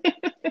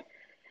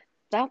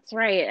 That's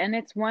right. And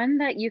it's one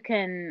that you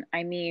can,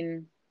 I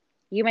mean,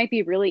 you might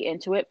be really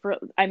into it for,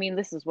 I mean,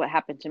 this is what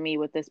happened to me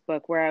with this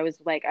book where I was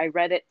like, I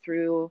read it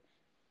through,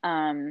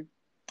 um,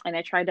 and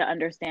I tried to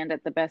understand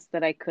it the best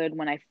that I could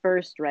when I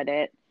first read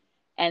it.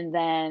 And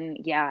then,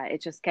 yeah,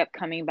 it just kept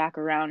coming back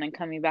around and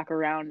coming back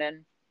around.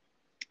 And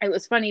it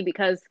was funny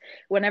because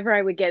whenever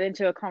I would get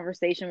into a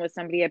conversation with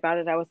somebody about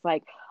it, I was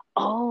like,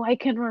 oh, I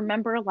can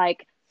remember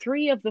like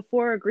 3 of the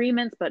 4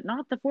 agreements, but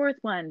not the fourth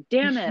one.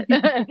 Damn it.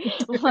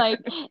 Like,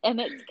 and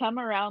it's come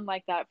around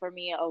like that for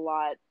me a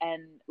lot.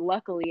 And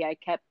luckily, I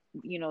kept,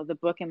 the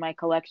book in my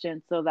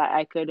collection so that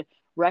I could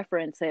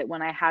reference it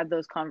when I had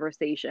those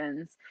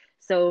conversations.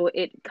 So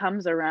it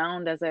comes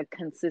around as a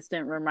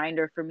consistent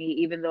reminder for me,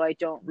 even though I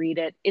don't read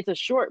it. It's a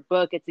short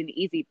book, it's an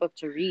easy book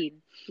to read,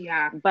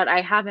 Yeah. but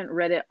I haven't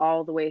read it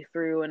all the way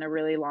through in a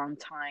really long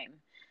time.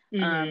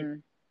 Mm-hmm.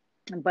 Um,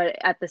 but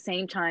at the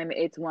same time,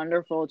 it's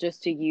wonderful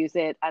just to use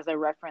it as a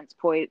reference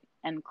point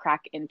and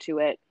crack into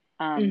it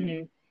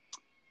Mm-hmm.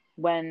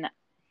 when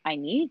I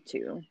need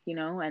to,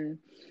 and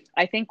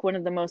I think one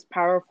of the most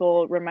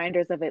powerful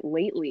reminders of it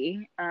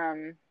lately,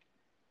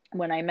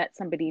 when I met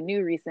somebody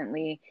new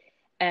recently,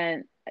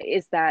 and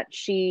is that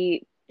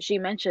she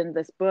mentioned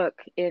this book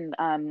in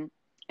an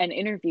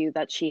interview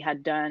that she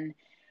had done,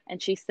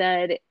 and she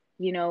said,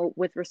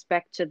 with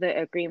respect to the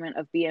agreement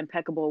of be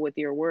impeccable with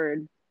your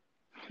word,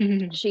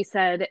 she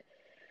said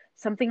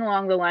something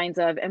along the lines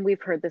of, and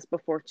we've heard this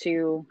before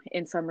too,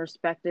 in some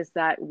respect, is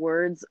that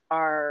words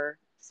are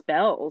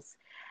spells,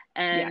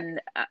 Yes.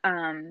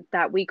 and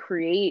that we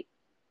create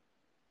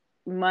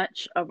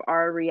much of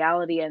our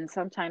reality and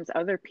sometimes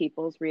other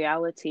people's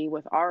reality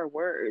with our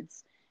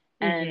words.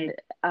 And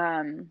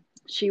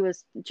she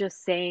was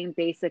just saying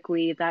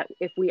basically that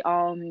if we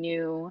all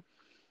knew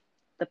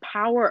the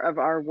power of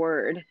our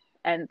word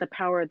and the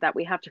power that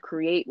we have to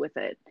create with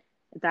it,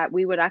 that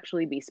we would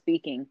actually be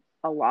speaking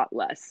a lot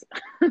less.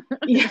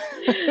 Yeah.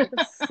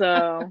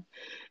 So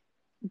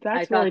I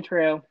That's thought really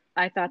true.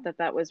 I thought that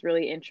that was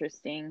really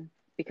interesting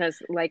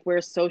because like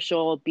we're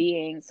social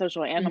beings,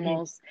 social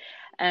animals,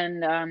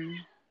 and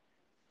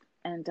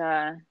and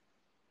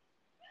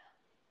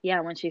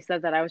yeah, when she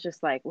said that, I was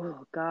just like,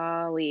 "Whoa,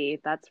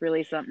 golly, that's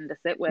really something to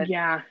sit with,"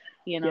 Yeah.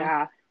 you know?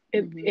 Yeah.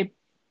 It Hmm. it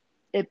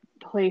it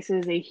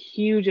places a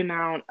huge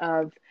amount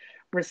of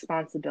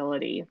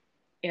responsibility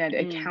and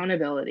Mm,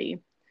 accountability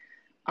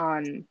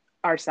on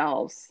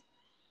ourselves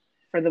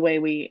for the way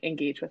we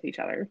engage with each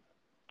other.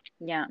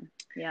 yeah,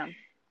 yeah.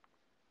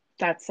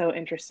 That's so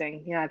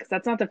interesting. Yeah, because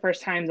that's not the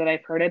first time that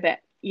I've heard it, but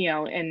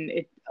and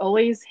it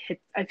always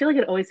hits, I feel like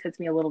it always hits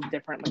me a little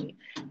differently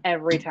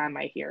every time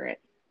I hear it.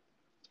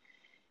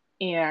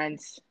 And,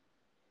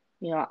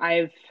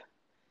 I've,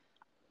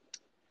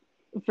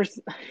 for,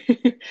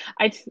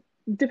 I,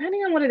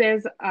 depending on what it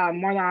is,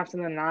 more than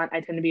often than not, I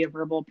tend to be a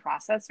verbal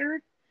processor.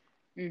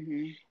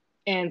 Hmm.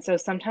 And so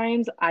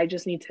sometimes I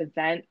just need to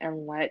vent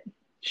and let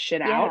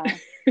shit out,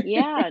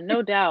 Yeah, yeah,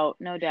 no doubt,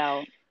 no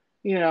doubt.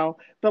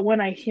 but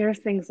when I hear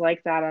things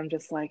like that, I'm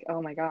just like,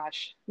 oh my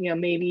gosh,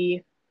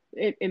 maybe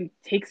it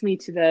takes me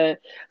to the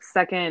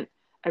second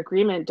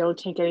agreement. Don't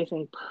take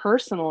anything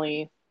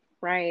personally.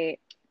 Right.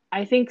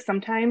 I think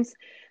sometimes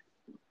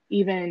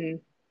even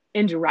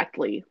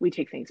indirectly, we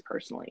take things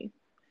personally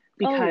Oh,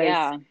 because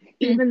yeah.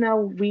 even though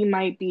we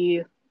might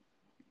be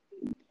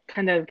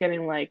kind of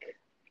getting like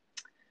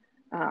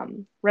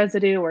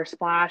residue or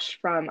splash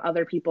from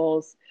other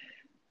people's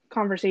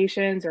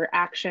conversations or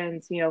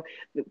actions,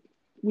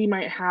 we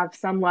might have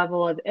some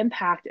level of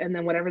impact, and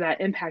then whatever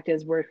that impact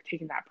is, we're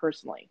taking that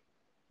personally.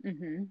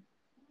 Hmm.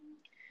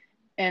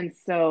 And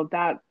so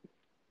that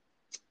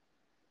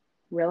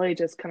really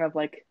just kind of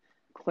like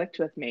clicked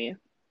with me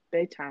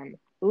big time.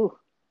 Ooh,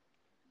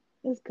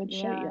 this is good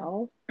shit, Yeah.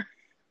 y'all.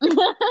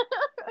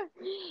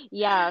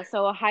 Yeah,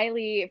 so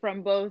highly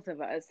from both of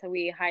us,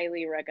 we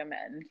highly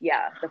recommend.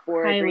 Yeah, the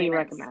four Highly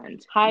agreements.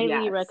 recommend.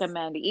 Highly Yes.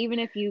 recommend. Even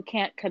if you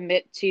can't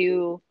commit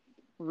to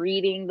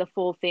reading the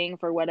full thing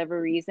for whatever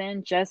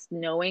reason, just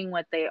knowing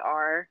what they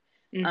are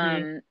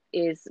Mm-hmm.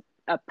 is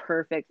a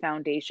perfect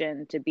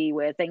foundation to be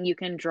with. And you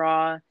can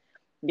draw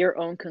your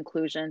own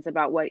conclusions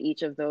about what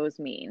each of those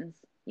means.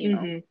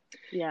 Mm-hmm.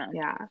 Yeah.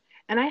 Yeah.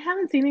 And I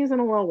haven't seen these in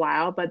a little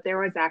while, but there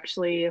was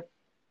actually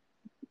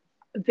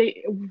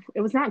they it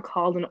was not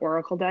called an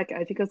oracle deck.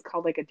 I think it was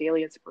called like a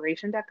daily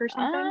inspiration deck or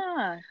something.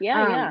 Ah,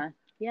 yeah, Um, yeah,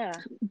 yeah.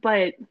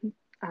 but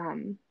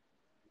um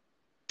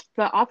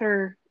the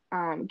author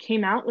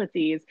came out with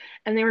these,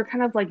 and they were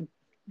kind of like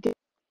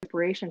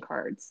inspiration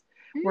cards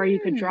where you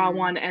could draw Mm,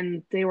 one,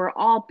 and they were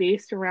all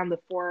based around the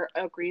four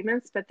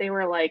agreements, but they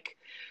were like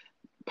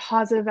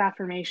positive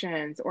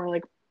affirmations or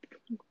like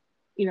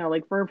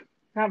like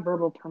not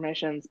verbal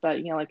permissions,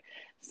 but like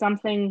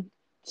something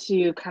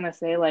to kind of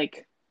say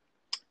like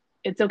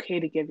it's okay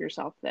to give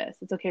yourself this,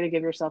 it's okay to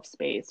give yourself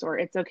space, or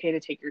it's okay to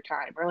take your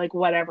time, or like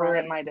whatever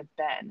it right, might have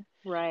been.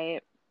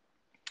 right.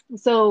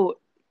 So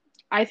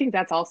I think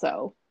that's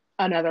also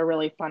another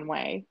really fun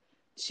way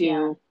Yeah.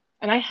 to,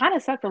 and I had a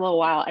set for a little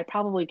while. I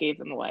probably gave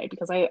them away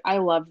because I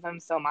loved them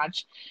so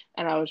much.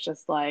 And I was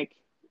just like,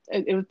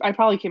 I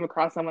probably came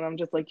across them and I'm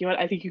just like, you know what?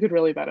 I think you could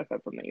really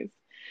benefit from these,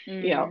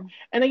 you know? Mm,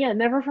 And again,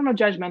 never from a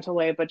judgmental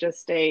way, but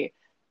just a,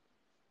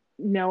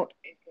 no,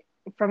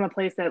 from a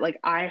place that like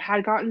I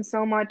had gotten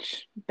so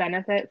much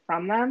benefit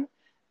from them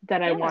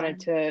that I yeah, wanted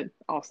to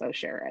also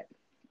share it.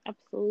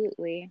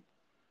 absolutely.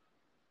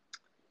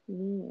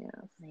 Yeah.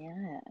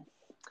 Yes.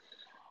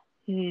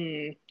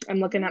 I'm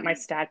looking at my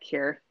stack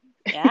here.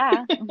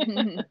 Yeah.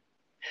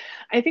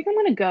 I think I'm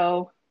going to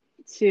go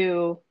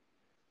to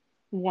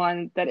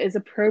one that is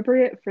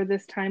appropriate for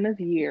this time of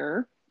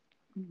year.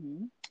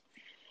 Hmm.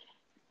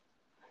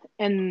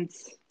 And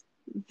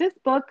this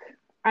book,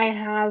 I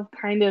have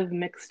kind of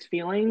mixed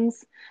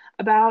feelings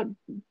about.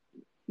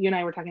 You and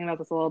I were talking about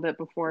this a little bit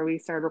before we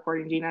started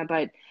recording, Gina,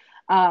 but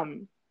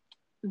um,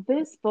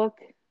 this book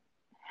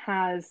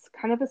has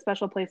kind of a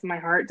special place in my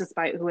heart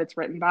despite who it's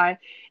written by.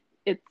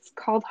 It's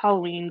called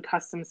Halloween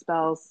Custom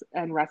Spells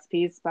and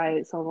Recipes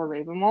by Silver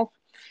Ravenwolf.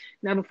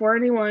 Now, before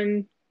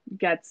anyone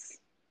gets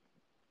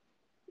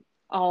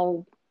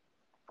all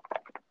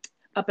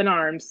up in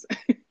arms.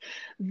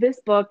 This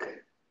book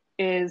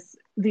is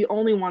the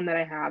only one that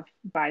I have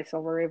by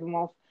Silver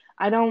Ravenwolf.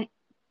 I don't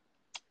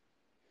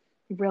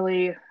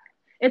really,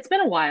 it's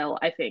been a while,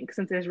 I think,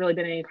 since there's really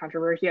been any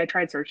controversy. I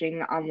tried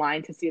searching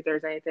online to see if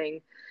there's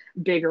anything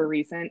big or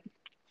recent.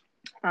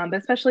 But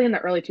especially in the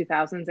early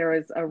 2000s, there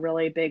was a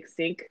really big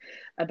stink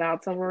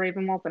about Silver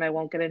Ravenwolf, and I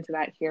won't get into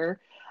that here.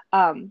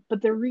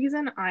 But the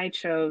reason I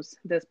chose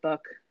this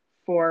book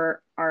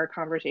for our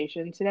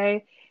conversation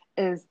today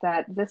is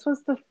that this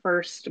was the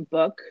first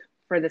book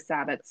for the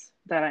Sabbats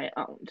that I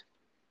owned.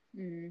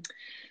 Mm.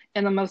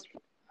 And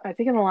I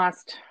think in the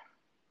last,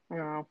 I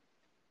don't know,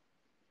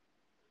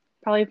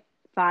 probably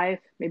 5,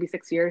 maybe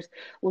 6 years,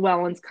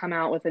 Llewellyn's come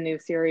out with a new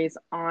series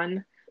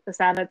on the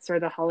Sabbats or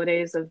the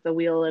holidays of the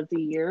Wheel of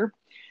the Year.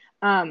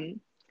 And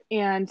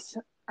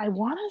I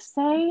want to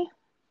say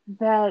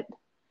that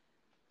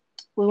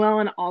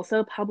Llewellyn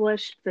also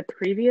published the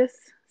previous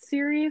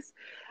series,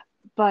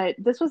 but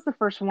this was the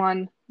first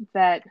one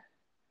that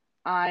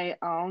I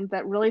owned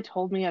that really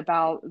told me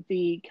about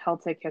the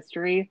Celtic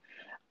history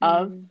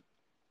of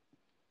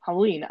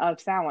Halloween, of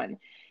Samhain.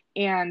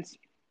 And,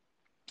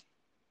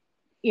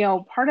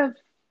 part of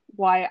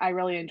why I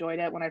really enjoyed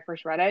it when I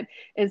first read it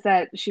is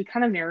that she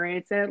kind of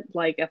narrates it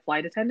like a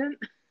flight attendant.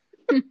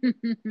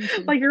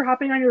 Like you're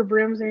hopping on your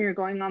brooms and you're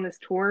going on this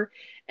tour.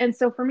 And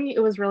so for me, it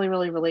was really,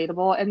 really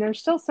relatable. And there's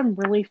still some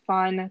really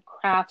fun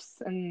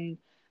crafts and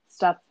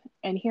stuff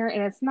in here.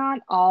 And it's not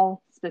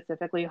all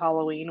specifically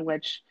Halloween,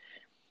 which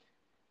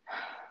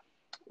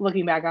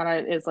looking back on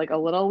it is like a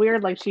little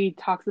weird. Like she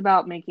talks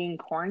about making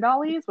corn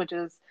dollies, which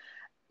is,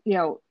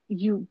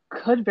 you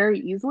could very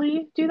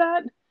easily do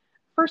that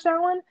for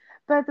Samhain.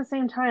 But at the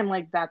same time,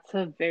 like that's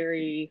a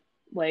very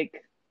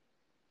like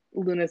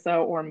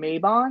Lunasa or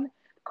Mabon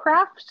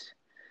craft.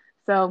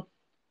 So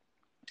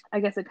I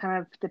guess it kind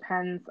of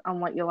depends on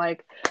what you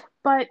like.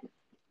 But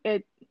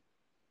it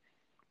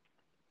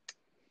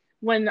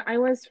when I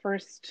was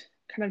first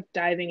kind of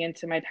diving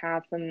into my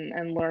path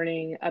and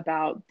learning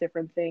about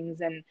different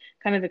things and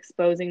kind of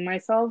exposing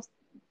myself,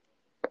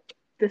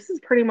 this is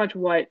pretty much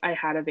what I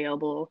had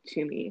available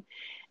to me.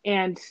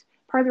 And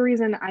part of the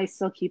reason I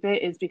still keep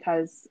it is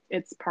because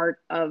it's part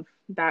of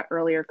that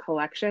earlier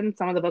collection.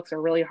 Some of the books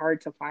are really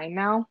hard to find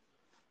now.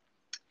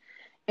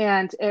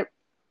 And it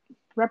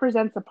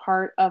represents a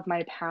part of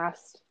my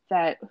past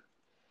that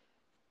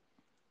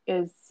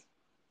is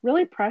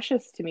really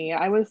precious to me.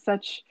 I was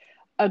such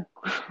a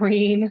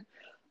green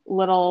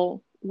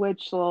little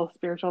witch, little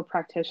spiritual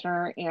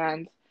practitioner,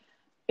 and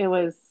it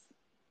was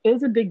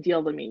a big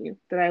deal to me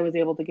that I was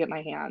able to get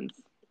my hands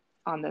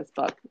on this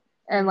book.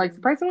 And like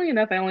surprisingly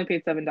enough, I only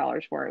paid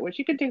 $7 for it, which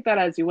you can take that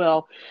as you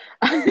will.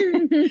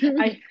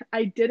 I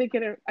did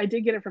get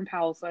it from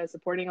Powell, so I was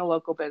supporting a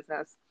local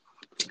business.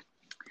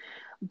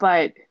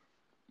 But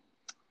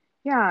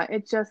yeah,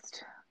 it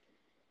just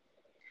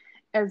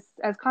as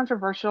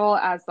controversial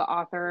as the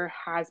author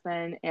has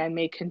been and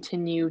may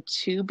continue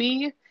to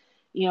be,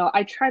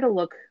 I try to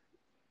look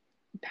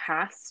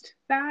past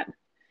that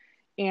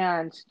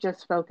and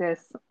just focus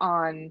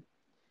on,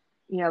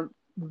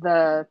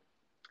 the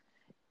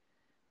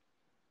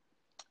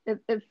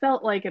it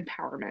felt like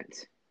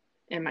empowerment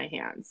in my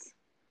hands.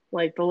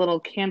 Like the little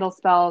candle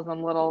spells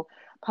and little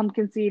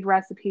pumpkin seed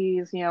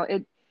recipes,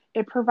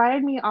 it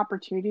provided me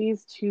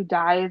opportunities to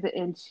dive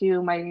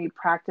into my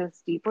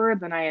practice deeper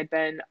than I had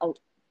been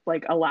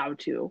like allowed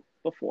to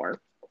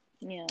before.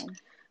 Yeah.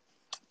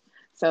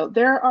 So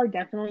there are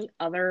definitely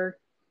other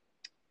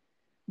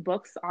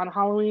books on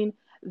Halloween.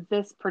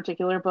 This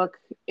particular book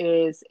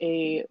is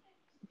through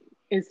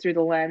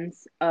the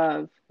lens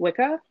of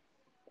Wicca.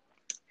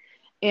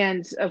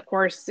 And of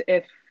course,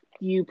 if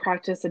you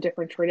practice a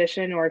different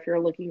tradition or if you're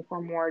looking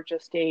for more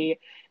just a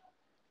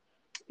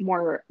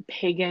more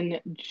pagan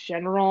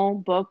general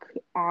book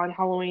on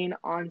Halloween,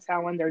 on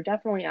Samhain, they're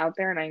definitely out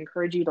there, and I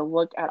encourage you to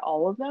look at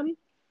all of them.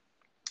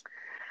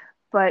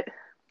 But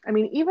I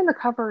mean, even the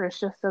cover is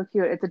just so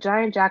cute. It's a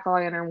giant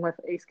jack-o'-lantern with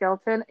a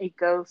skeleton, a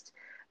ghost,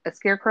 a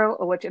scarecrow,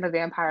 a witch, and a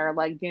vampire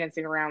like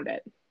dancing around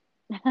it.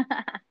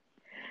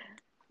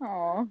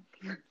 Aww.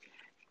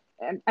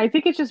 And I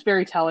think it's just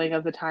very telling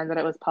of the time that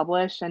it was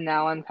published, and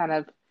now I'm kind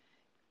of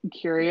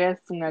curious.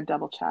 I'm gonna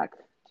double check.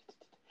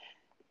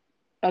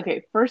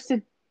 Okay, first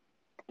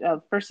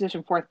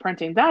edition, fourth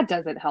printing. That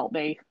doesn't help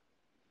me.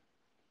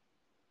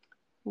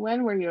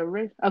 When were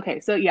you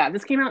okay? So yeah,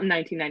 this came out in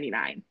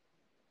 1999.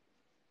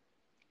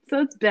 So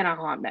it's been a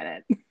hot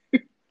minute.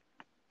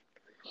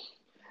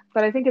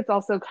 But I think it's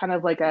also kind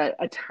of like a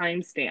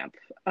timestamp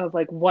of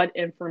like what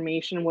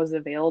information was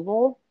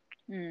available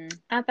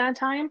at that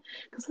time,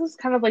 because this was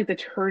kind of like the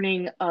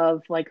turning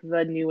of like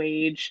the new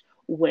age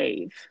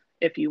wave,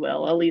 if you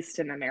will, at least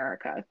in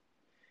America.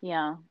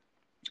 Yeah.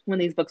 When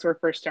these books were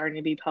first starting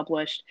to be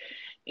published.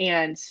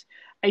 And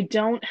I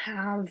don't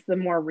have the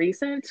more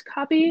recent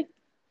copy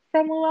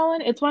from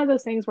Llewellyn. It's one of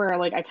those things where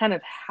like I kind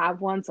of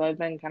have one, so I've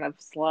been kind of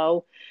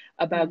slow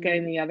about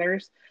getting the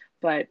others.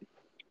 But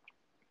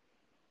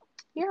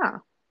yeah,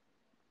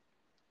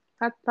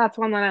 that's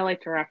one that I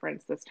like to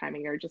reference this time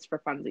of year just for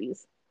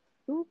funsies.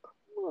 Ooh,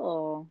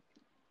 Cool.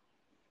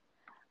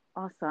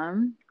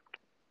 Awesome.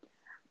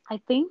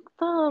 I think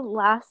the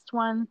last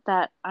one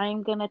that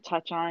I'm going to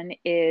touch on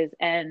is,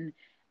 and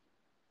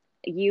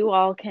you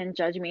all can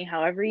judge me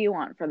however you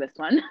want for this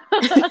one,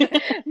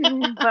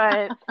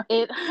 but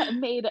it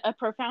made a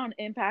profound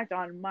impact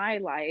on my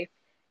life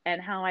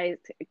and how I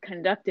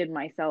conducted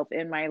myself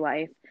in my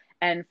life.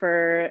 And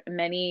for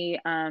many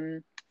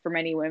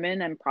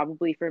women and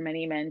probably for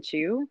many men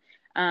too,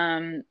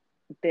 um,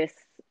 this,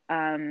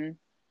 um,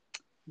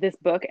 this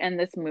book and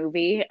this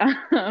movie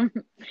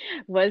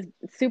was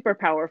super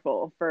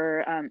powerful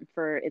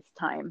for its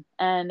time,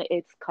 and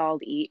it's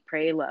called Eat,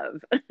 Pray,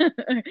 Love.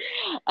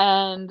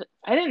 And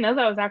I didn't know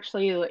that was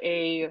actually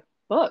a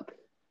book.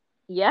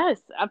 yes,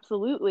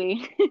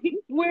 absolutely.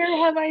 Where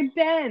have I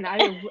been?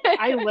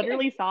 I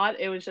literally thought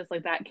it was just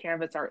like that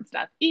canvas art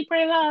stuff. Eat,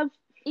 pray, love.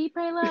 Eat,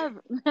 Pray, Love.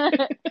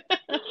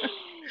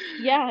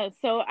 Yeah,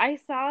 so I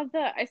saw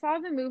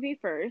the movie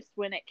first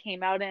when it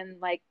came out in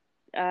like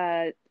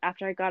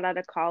after I got out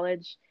of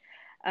college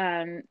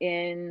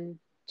in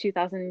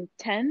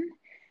 2010.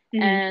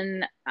 Mm-hmm.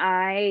 And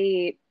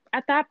I,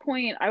 at that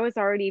point, I was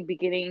already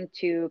beginning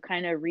to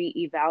kind of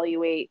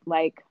reevaluate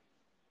like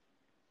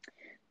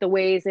the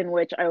ways in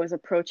which I was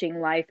approaching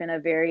life in a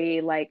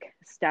very like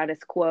status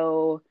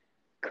quo,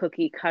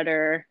 cookie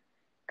cutter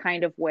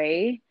kind of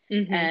way.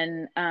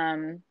 Mm-hmm.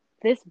 And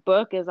this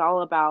book is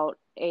all about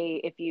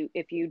if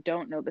you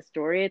don't know the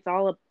story, it's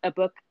all a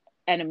book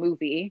and a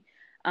movie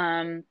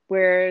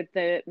where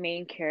the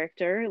main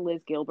character,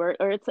 Liz Gilbert,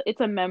 or it's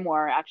a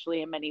memoir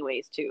actually in many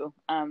ways too.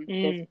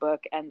 This Mm.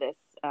 book and this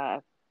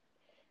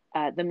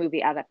the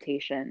movie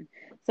adaptation.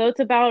 So it's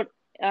about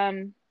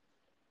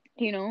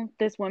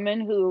this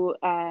woman who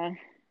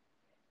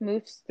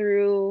moves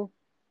through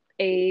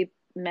a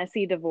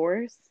messy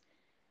divorce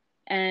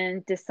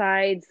and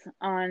decides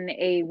on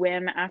a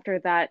whim after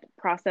that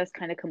process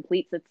kind of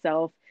completes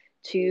itself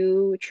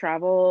to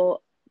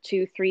travel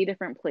to three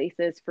different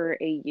places for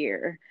a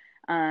year,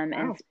 and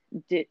Wow.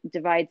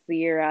 divides the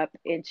year up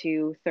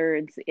into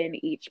thirds in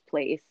each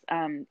place: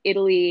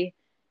 Italy,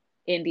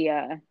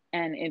 India,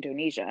 and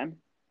Indonesia.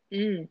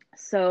 Mm.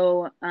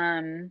 So,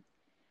 and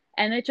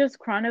it just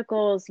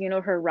chronicles,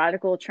 her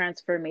radical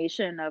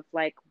transformation of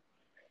like,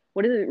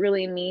 what does it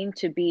really mean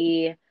to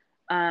be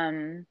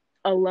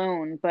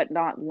alone but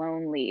not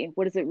lonely?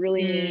 What does it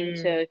really mean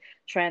Mm. to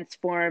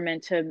transform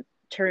and to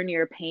turn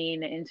your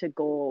pain into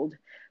gold?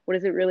 What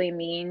does it really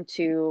mean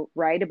to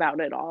write about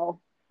it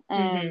all?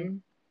 Mm-hmm.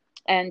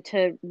 And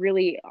to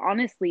really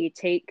honestly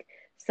take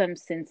some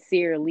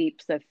sincere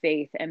leaps of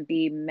faith and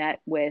be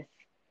met with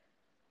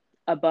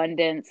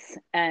abundance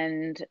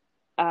and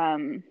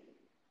um,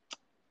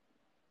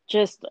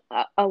 just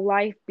a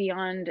life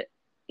beyond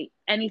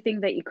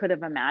anything that you could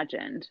have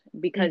imagined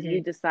because Mm-hmm.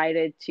 you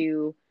decided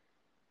to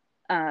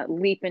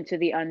leap into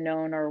the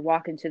unknown or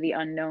walk into the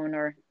unknown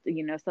or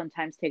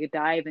sometimes take a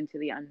dive into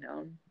the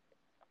unknown.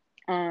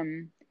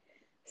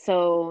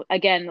 So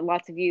again,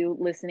 lots of you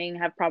listening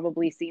have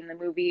probably seen the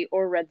movie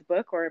or read the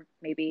book, or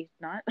maybe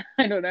not.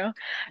 I don't know,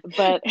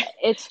 but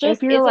it's If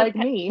just you're like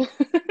me.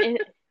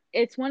 it,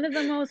 it's one of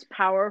the most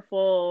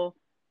powerful,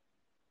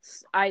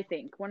 I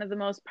think, one of the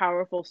most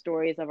powerful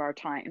stories of our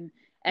time.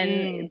 And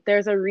Mm.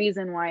 there's a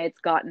reason why it's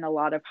gotten a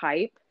lot of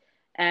hype.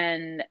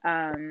 And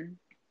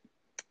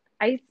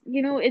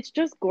it's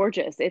just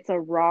gorgeous. It's a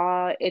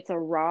raw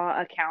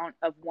account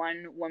of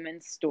one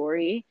woman's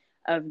story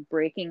of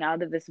breaking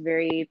out of this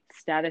very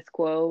status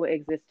quo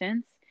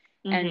existence.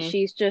 And Mm-hmm.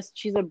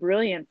 she's a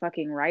brilliant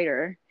fucking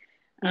writer.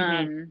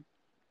 Mm-hmm. Um,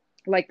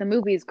 like the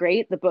movie's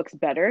great, the book's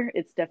better.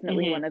 It's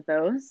definitely Mm-hmm. one of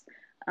those.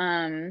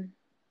 Um,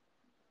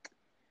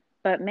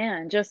 but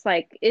man, just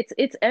like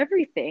it's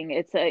everything.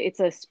 It's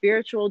a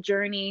spiritual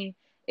journey.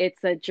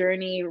 It's a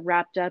journey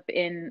wrapped up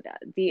in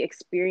the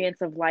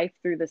experience of life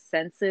through the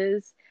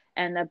senses,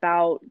 and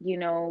about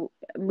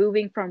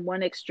moving from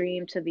one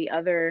extreme to the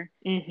other,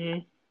 Mm-hmm.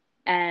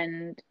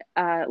 and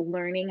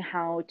learning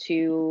how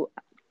to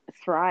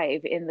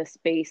thrive in the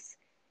space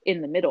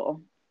in the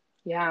middle.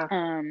 Yeah.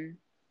 um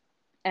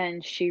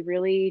and she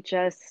really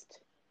just,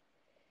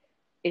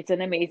 it's an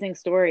amazing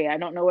story. I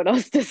don't know what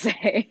else to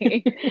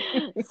say.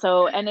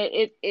 So, and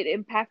it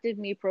impacted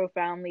me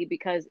profoundly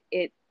because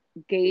it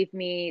gave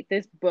me,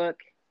 this book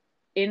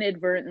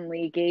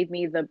inadvertently gave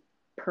me the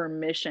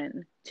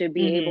permission to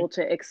be Mm-hmm. able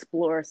to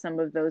explore some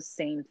of those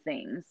same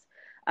things.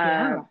 Uh,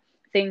 Yeah.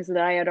 Things that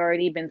I had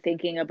already been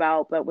thinking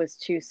about, but was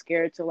too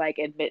scared to like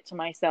admit to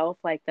myself,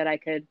 like that I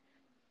could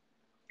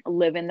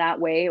live in that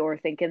way or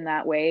think in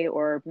that way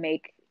or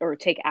make or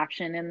take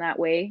action in that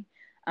way.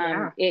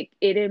 Yeah.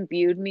 It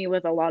imbued me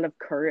with a lot of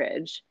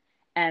courage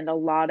and a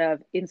lot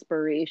of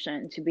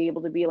inspiration to be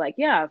able to be like,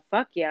 yeah,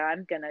 fuck yeah,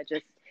 I'm gonna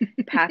just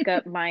pack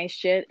up my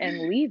shit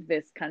and leave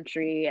this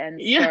country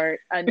and Yeah. start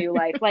a new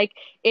life. Like,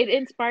 it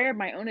inspired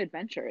my own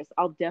adventures.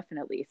 I'll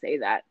definitely say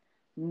that.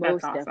 That's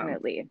Most awesome.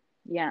 definitely.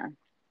 Yeah.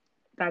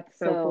 That's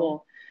so So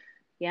cool.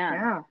 yeah.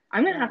 Yeah.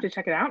 I'm gonna Yeah. have to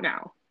check it out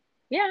now.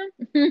 Yeah.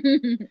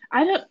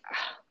 I don't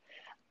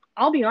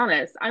I'll be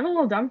honest, I'm a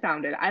little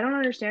dumbfounded. I don't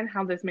understand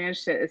how this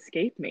managed to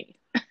escape me.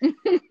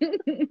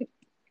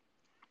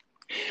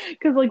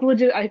 Because like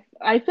legit,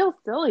 I feel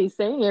silly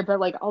saying it, but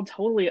like I'll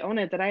totally own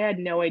it that I had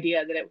no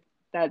idea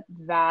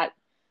that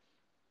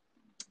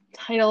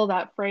title,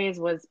 that phrase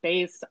was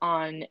based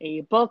on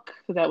a book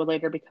that would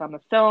later become a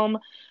film.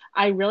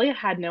 I really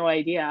had no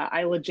idea.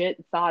 I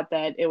legit thought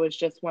that it was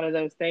just one of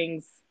those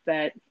things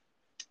that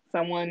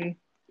someone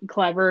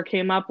clever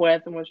came up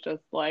with and was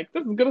just like,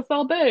 this is gonna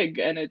sell big,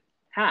 and it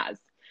has.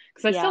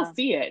 Because I still Yeah.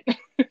 see it.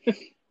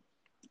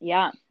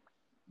 Yeah.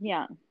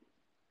 Yeah.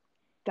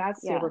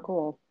 That's Yeah. super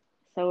cool.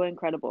 So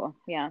incredible.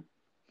 Yeah.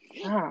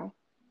 Yeah.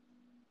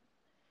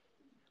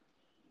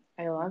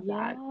 I love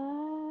that.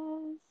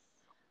 Yes.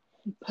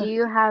 Do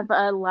you have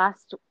a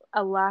last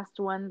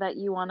one that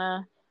you want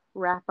to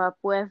wrap up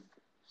with?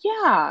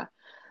 Yeah.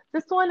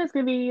 This one is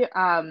gonna be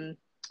a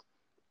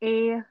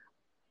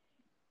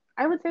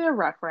I would say a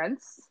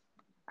reference.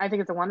 I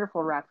think it's a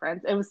wonderful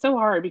reference. It was so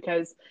hard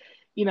because,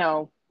 you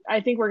know,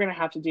 I think we're going to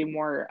have to do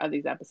more of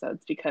these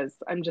episodes because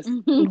I'm just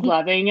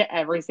loving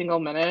every single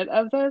minute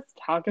of this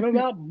talking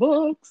about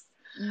books.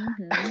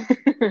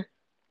 Mm-hmm.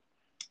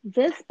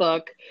 This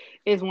book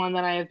is one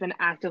that I have been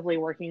actively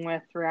working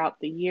with throughout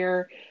the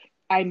year.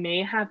 I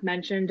may have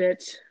mentioned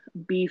it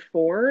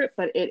before,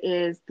 but it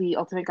is The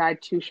Ultimate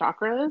Guide to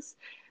Chakras,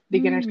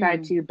 Beginner's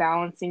Guide Mm. to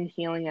Balancing,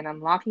 Healing, and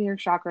Unlocking Your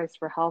Chakras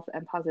for Health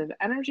and Positive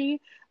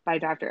Energy by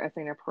Dr.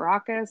 Athena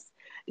Parakis.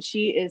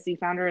 She is the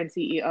founder and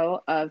CEO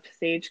of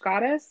Sage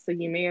Goddess. So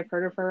you may have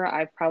heard of her.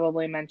 I've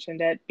probably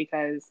mentioned it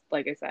because,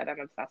 like I said, I'm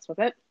obsessed with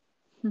it.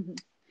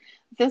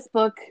 This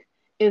book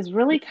is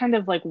really kind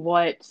of like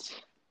what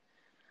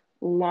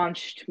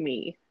launched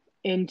me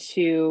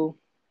into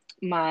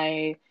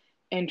my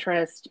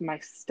interest, my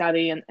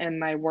study, and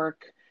my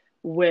work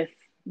with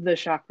the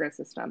chakra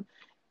system.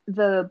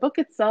 The book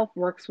itself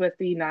works with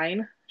the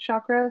nine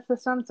chakra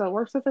system. So it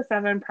works with the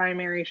seven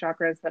primary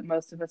chakras that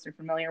most of us are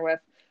familiar with,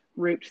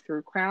 root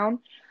through crown.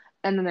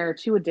 And then there are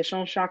two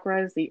additional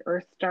chakras, the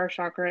Earth Star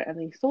chakra and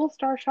the Soul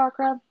Star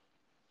chakra.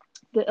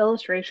 The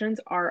illustrations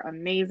are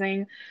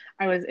amazing.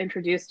 I was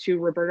introduced to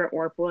Roberta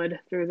Orpwood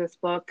through this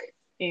book,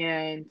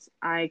 and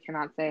I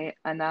cannot say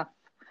enough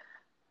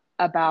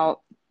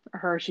about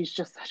her. She's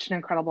just such an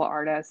incredible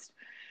artist.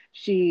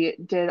 She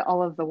did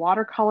all of the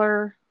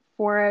watercolor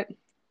for it,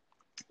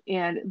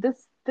 and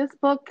this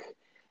book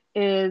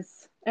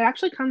is it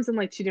actually comes in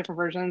like two different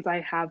versions.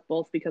 I have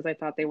both because I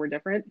thought they were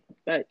different,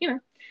 but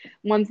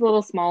one's a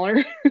little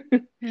smaller.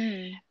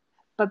 Hmm.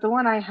 But the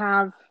one I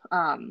have,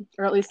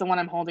 or at least the one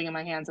I'm holding in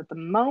my hands at the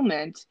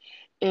moment,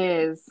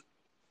 is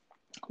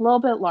a little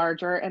bit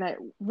larger, and it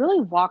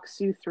really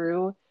walks you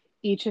through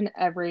each and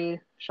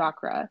every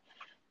chakra.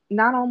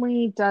 Not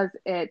only does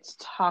it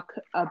talk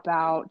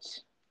about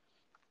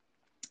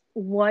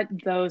what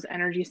those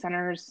energy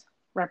centers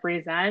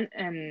represent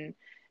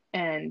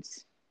and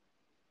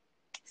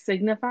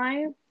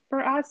signify for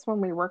us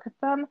when we work with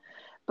them,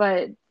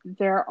 but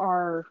there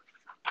are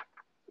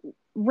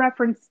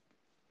reference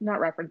not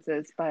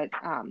references but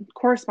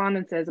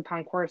correspondences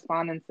upon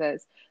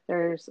correspondences.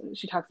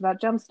 She talks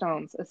about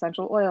gemstones,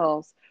 essential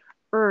oils,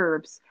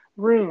 herbs,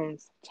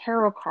 runes,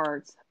 tarot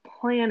cards,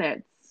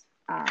 planets,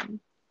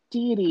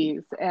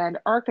 deities, and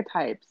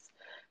archetypes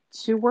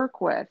to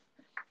work with.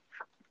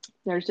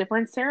 There's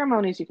different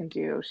ceremonies you can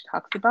do. She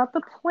talks about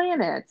the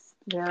planets.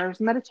 There's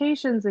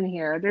meditations in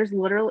here. There's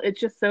literally,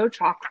 it's just so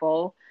chock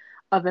full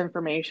of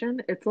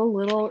information. It's a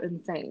little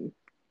insane.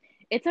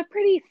 It's a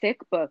pretty thick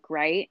book,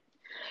 right?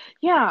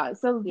 Yeah,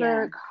 so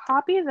Yeah. the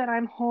copy that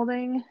I'm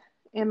holding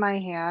in my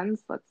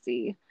hands, let's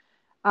see,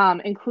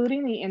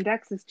 including the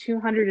index, is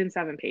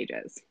 207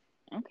 pages.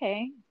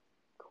 Okay.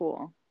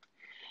 Cool.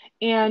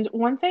 And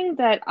one thing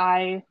that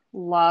I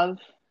love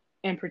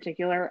in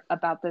particular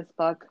about this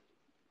book,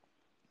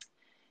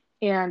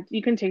 and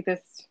you can take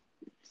this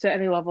to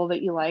any level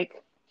that you like,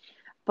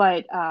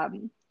 but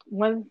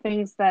one of the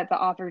things that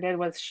the author did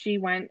was she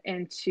went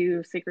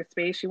into sacred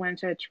space, she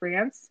went into a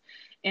trance,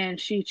 and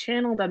she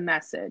channeled a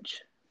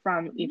message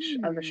from each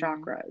of the Mm.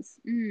 chakras.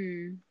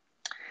 Mm.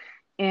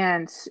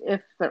 And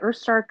if the Earth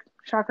Star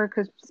chakra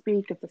could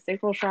speak, if the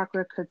sacral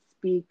chakra could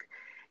speak,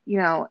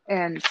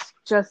 and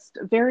just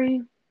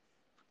very,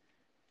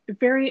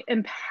 very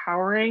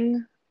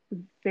empowering,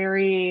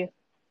 very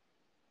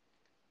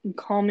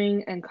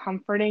calming and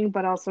comforting,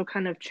 but also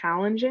kind of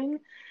challenging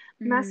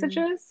Mm.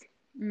 messages.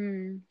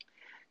 Mm.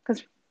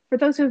 Because for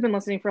those who have been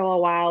listening for a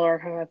little while or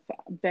have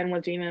been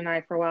with Gina and I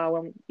for a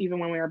while, even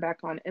when we were back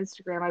on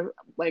Instagram, I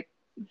like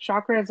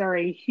chakras are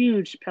a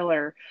huge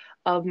pillar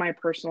of my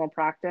personal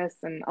practice,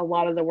 and a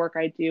lot of the work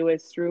I do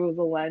is through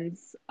the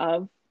lens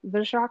of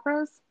the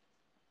chakras.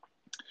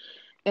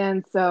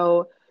 And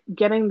so,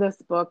 getting this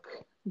book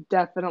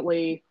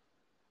definitely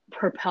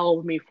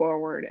propelled me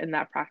forward in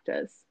that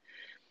practice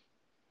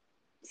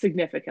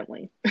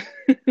significantly.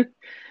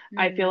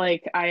 I feel Mm.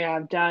 like I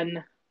have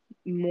done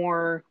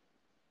more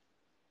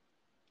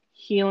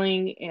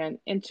healing and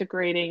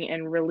integrating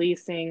and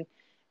releasing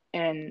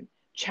and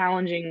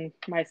challenging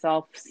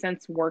myself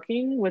since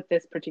working with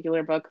this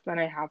particular book than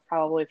I have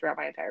probably throughout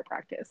my entire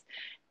practice.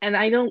 And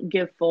I don't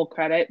give full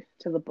credit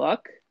to the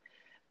book.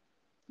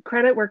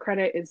 Credit where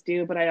credit is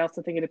due, but I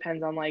also think it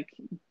depends on like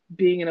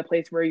being in a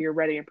place where you're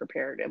ready and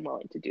prepared and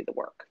willing to do the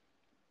work.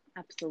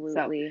 So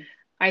Absolutely.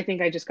 I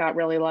think I just got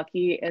really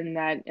lucky in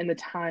that in the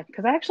time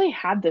because I actually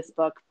had this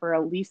book for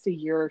at least a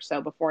year or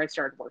so before I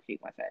started working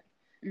with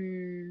it.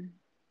 Mm,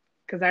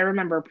 Because I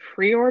remember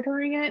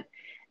pre-ordering it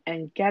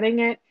and getting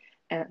it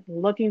and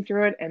looking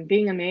through it and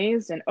being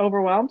amazed and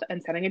overwhelmed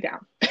and setting it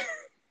down.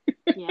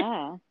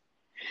 yeah.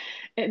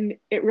 And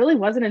it really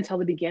wasn't until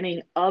the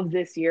beginning of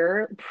this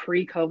year,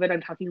 pre-COVID,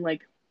 I'm talking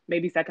like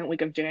maybe second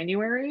week of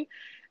January,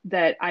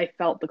 that I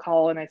felt the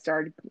call and I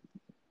started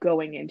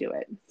going into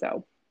it.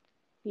 So,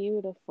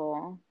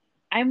 Beautiful.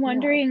 I'm yeah,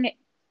 wondering,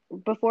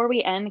 before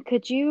we end,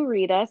 could you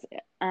read us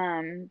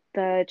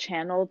the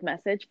channeled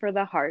message for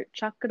the heart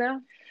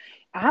chakra?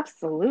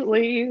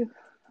 absolutely.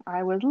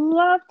 I would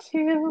love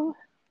to.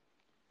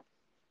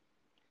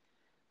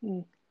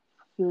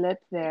 Flip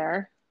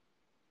there.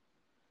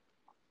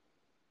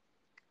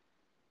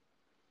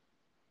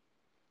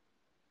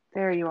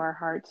 There you are,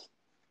 heart.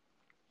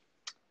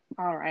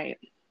 All right.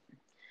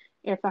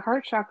 If the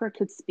heart chakra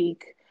could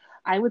speak,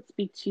 I would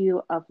speak to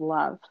you of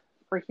love.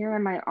 For here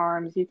in my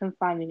arms, you can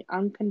find the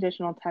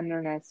unconditional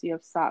tenderness you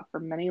have sought for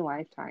many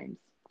lifetimes.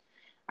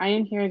 I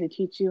am here to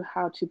teach you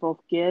how to both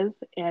give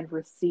and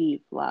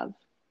receive love.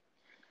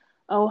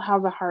 Oh, how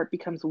the heart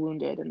becomes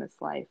wounded in this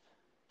life.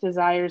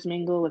 Desires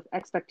mingle with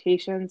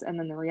expectations, and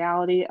then the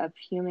reality of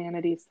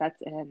humanity sets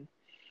in.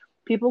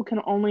 People can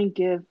only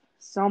give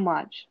so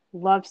much,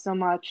 love so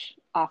much,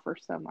 offer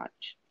so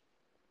much.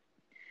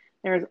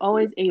 There is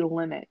always a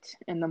limit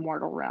in the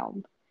mortal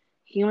realm.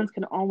 Humans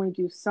can only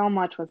do so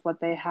much with what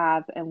they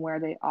have and where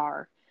they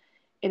are.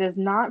 It is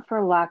not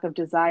for lack of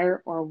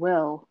desire or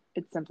will,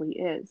 it simply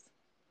is.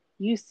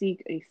 You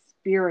seek a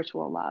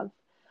spiritual love,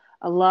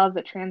 a love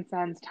that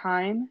transcends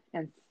time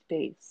and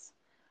space,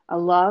 a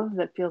love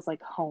that feels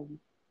like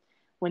home.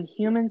 When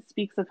humans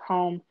speaks of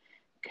home,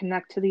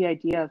 connect to the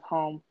idea of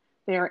home,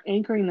 they are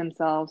anchoring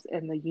themselves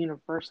in the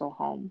universal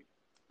home.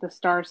 The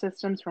star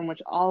systems from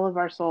which all of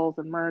our souls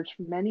emerged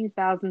many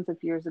thousands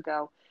of years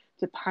ago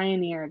to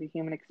pioneer the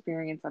human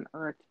experience on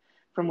Earth,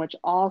 from which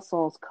all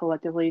souls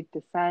collectively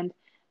descend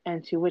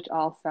and to which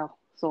all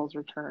souls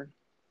return.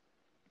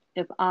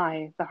 If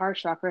I, the heart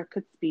chakra,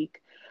 could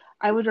speak,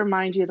 I would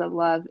remind you that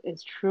love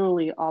is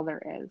truly all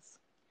there is.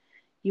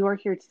 You are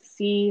here to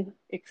see,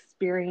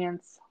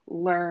 experience,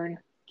 learn,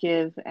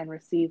 give, and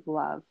receive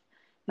love.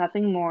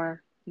 Nothing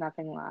more,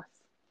 nothing less.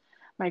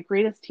 My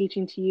greatest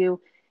teaching to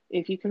you,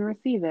 if you can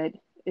receive it,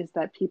 is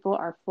that people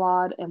are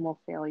flawed and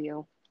will fail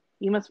you.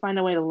 You must find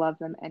a way to love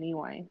them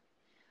anyway.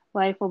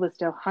 Life will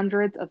bestow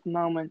hundreds of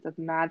moments of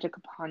magic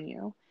upon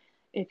you.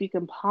 If you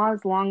can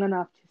pause long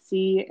enough to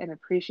see and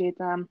appreciate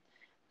them,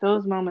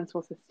 those moments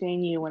will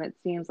sustain you when it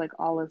seems like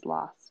all is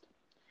lost.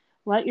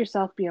 Let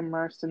yourself be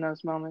immersed in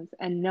those moments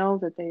and know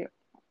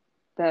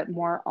that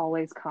more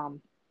always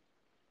come.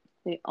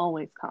 They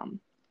always come.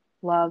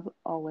 Love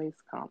always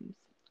comes.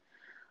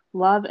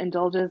 Love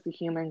indulges the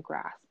human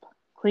grasp.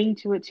 Cling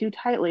to it too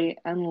tightly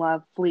and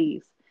love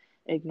flees.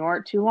 Ignore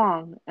it too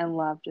long and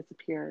love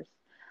disappears.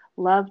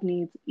 Love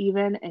needs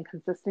even and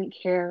consistent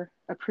care,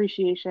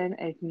 appreciation,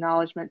 and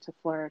acknowledgement to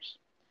flourish.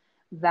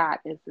 That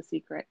is the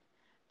secret.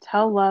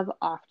 Tell love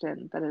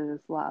often that it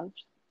is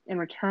loved. In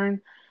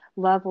return,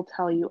 love will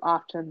tell you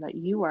often that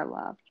you are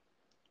loved.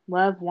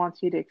 Love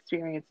wants you to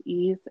experience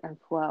ease and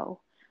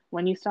flow.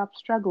 When you stop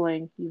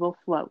struggling, you will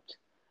float.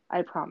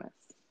 I promise.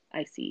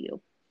 I see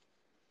you.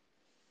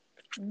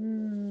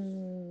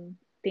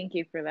 Thank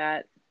you for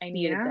that. I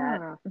needed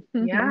that.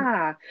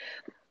 Yeah.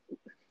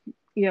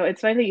 Yeah.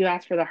 It's funny that you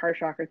asked for the heart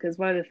chakra because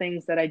one of the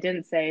things that I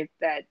didn't say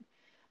that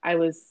I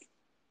was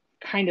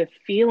kind of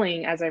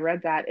feeling as I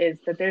read that is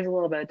that there's a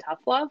little bit of tough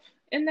love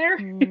in there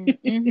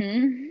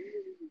Mm-hmm.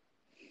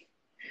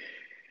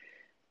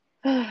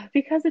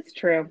 because it's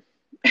true.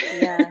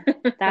 Yeah,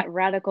 that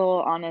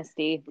radical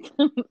honesty.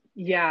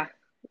 Yeah.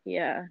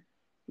 Yeah,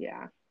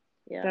 Yeah.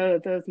 yeah.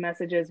 Those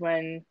messages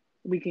when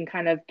we can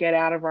kind of get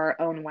out of our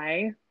own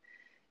way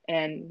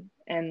and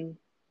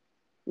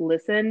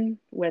listen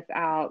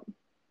without,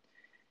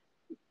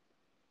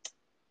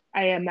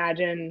 I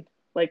imagine,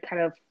 like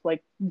kind of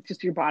like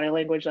just your body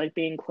language like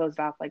being closed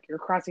off, like you're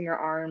crossing your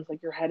arms,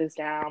 like your head is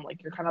down,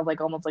 like you're kind of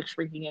like almost like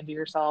shrinking into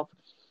yourself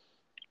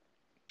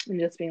and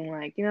just being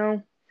like,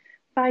 if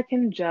I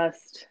can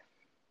just,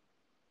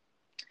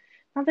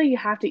 not that you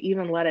have to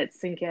even let it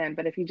sink in,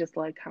 but if you just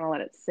like kind of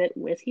let it sit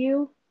with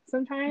you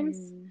sometimes,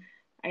 Mm.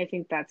 I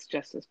think that's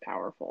just as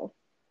powerful.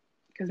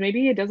 Because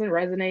maybe it doesn't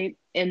resonate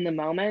in the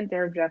moment.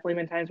 There have definitely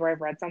been times where I've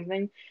read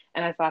something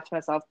and I thought to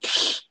myself,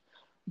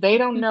 they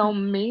don't know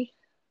me.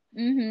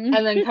 Mm-hmm.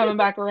 And then coming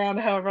back around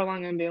however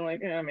long and being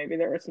like, maybe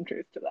there was some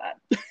truth to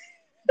that.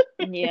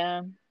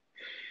 Yeah.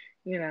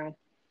 you know.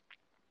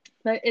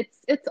 But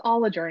it's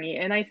all a journey.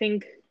 And I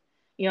think,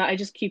 I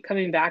just keep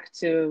coming back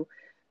to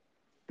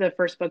the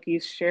first book you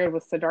shared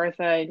with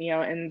Siddhartha, and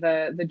and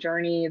the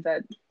journey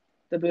that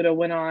the Buddha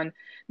went on,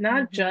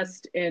 not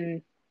just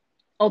in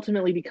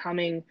ultimately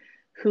becoming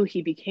who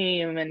he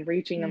became and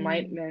reaching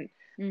enlightenment,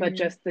 but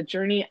just the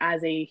journey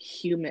as a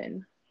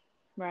human,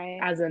 right,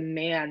 as a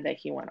man that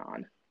he went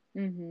on.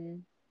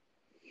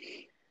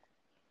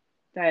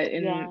 That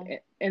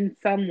in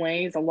some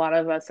ways a lot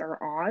of us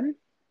are on,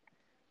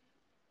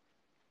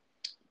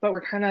 but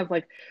we're kind of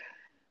like,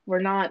 we're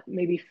not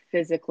maybe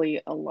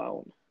physically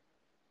alone.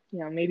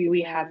 Maybe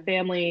we have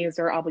families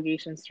or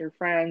obligations through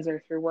friends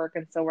or through work,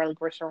 and so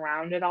we're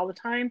surrounded all the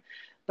time,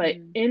 but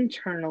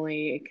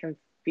internally it can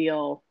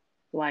feel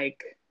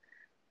like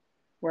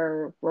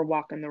we're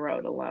walking the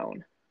road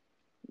alone.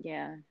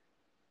 Yeah.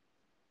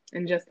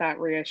 And just that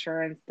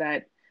reassurance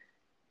that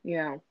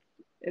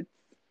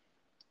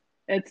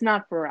it's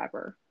not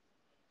forever.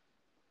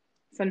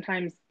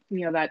 Sometimes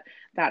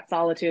that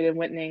solitude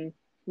and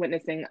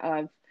witnessing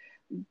of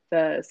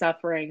the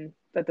suffering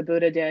that the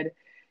Buddha did,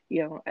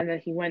 and then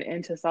he went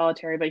into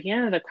solitary, but he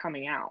ended up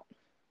coming out.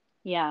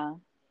 Yeah.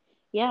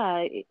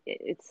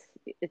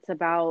 It's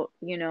about,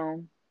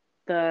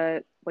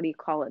 the, what do you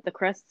call it, the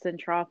crests and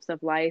troughs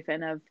of life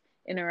and of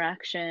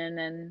interaction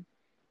and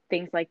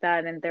things like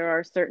that. And there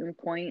are certain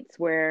points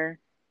where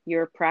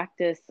your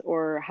practice,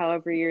 or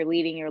however you're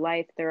leading your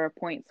life, there are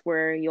points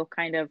where you'll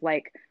kind of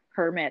like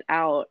hermit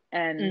out,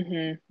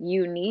 and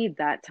you need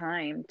that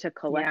time to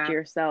collect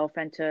yourself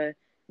and to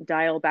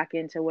dial back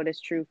into what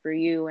is true for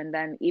you. And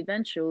then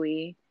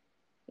eventually,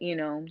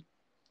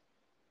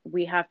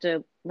 we have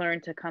to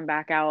learn to come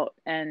back out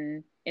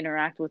and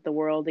interact with the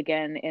world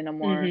again in a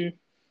more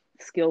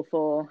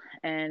skillful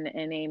and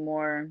in a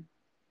more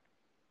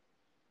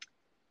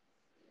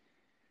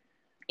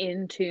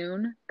in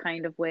tune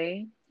kind of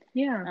way.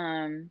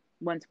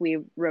 Once we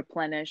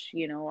replenish,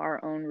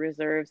 our own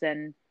reserves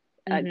and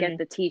get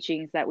the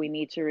teachings that we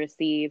need to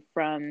receive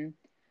from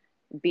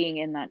being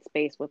in that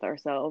space with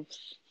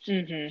ourselves.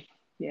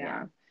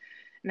 Yeah.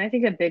 And I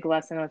think a big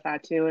lesson with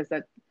that too is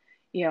that,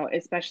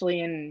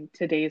 especially in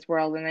today's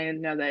world, and I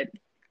know that,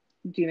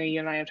 Gina, you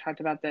and I have talked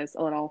about this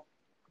a little,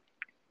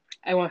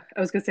 I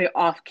was going to say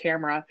off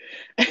camera,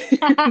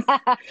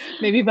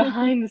 maybe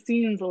behind the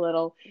scenes a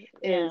little,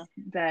 is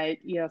that,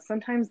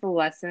 sometimes the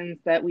lessons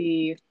that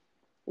we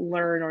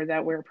learn or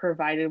that we're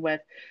provided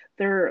with,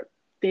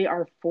 they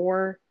are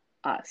for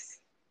us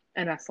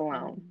and us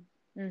alone.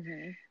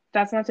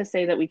 That's not to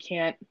say that we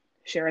can't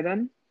share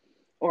them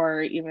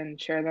or even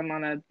share them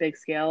on a big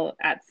scale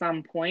at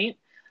some point.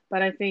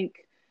 But I think,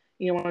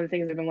 one of the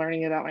things I've been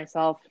learning about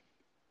myself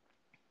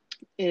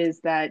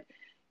is that,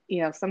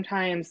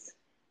 sometimes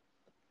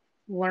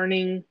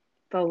learning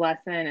the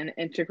lesson and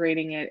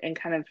integrating it and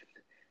kind of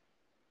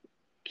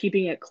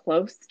keeping it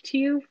close to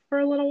you for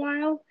a little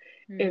while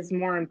is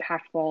more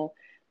impactful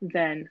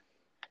than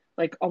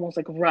like almost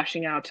like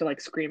rushing out to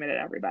like scream it at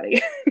everybody.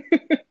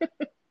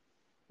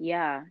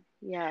 Yeah,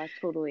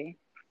 totally.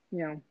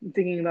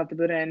 Thinking about the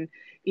Buddha and,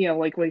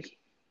 like when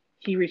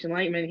he reached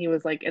enlightenment, he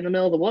was like in the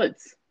middle of the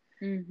woods.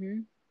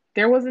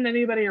 There wasn't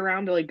anybody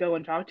around to like go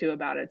and talk to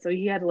about it. So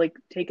he had to like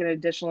take an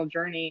additional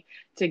journey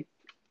to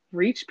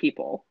reach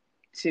people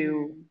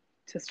to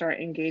start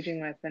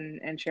engaging with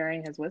and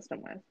sharing his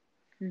wisdom with.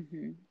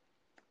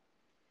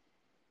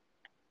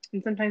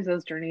 And sometimes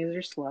those journeys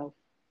are slow.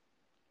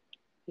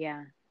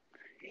 Yeah.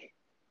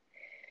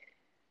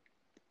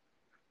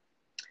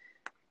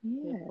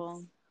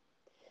 Beautiful.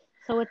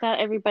 So with that,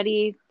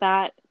 everybody,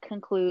 that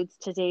concludes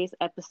today's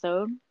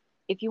episode.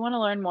 If you want to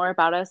learn more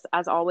about us,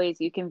 as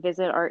always, you can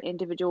visit our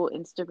individual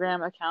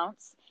Instagram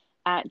accounts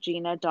at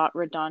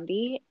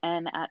gina.redondi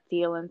and at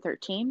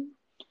theolin13.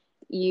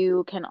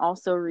 You can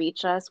also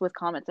reach us with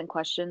comments and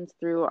questions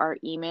through our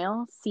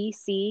email,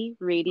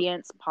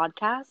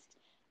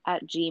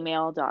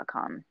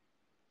 ccradiancepodcast@gmail.com.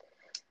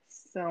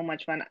 So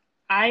much fun.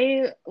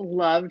 I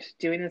loved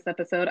doing this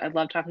episode. I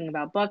love talking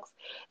about books.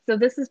 So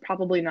this is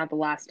probably not the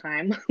last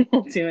time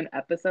we'll do an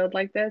episode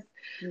like this.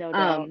 No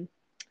doubt.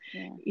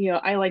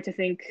 I like to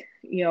think,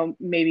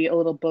 maybe a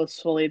little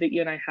boastfully that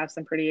you and I have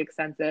some pretty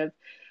extensive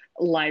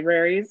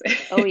libraries.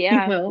 Oh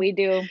yeah, we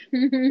do.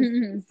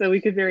 So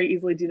we could very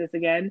easily do this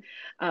again.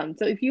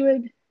 So if you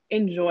would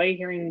enjoy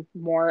hearing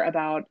more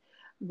about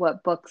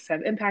what books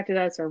have impacted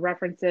us or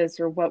references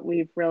or what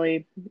we've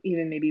really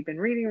even maybe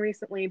been reading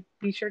recently,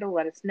 be sure to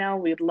let us know.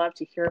 We'd love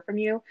to hear from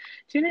you.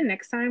 Tune in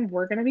next time.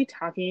 We're going to be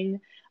talking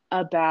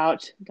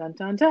about dun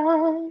dun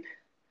dun.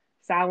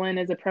 Samhain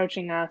is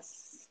approaching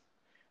us.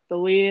 The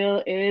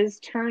wheel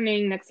is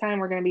turning. Next time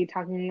we're going to be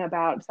talking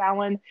about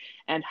Samhain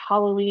and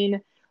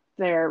Halloween,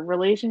 their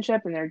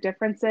relationship and their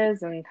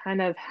differences, and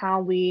kind of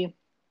how we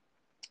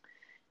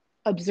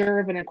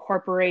observe and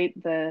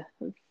incorporate the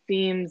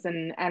themes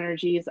and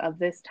energies of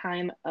this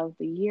time of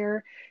the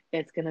year.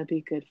 It's going to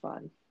be good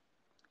fun.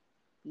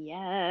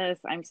 Yes,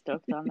 I'm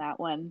stoked on that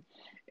one.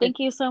 Thank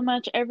you so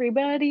much,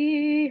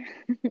 everybody.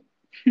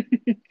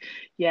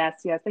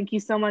 Yes. Thank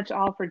you so much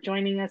all for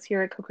joining us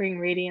here at Co-Creating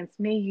Radiance.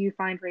 May you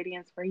find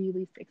radiance where you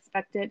least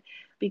expect it.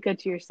 Be good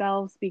to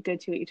yourselves. Be good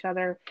to each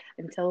other.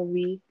 Until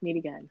we meet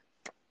again.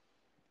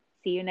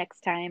 See you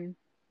next time.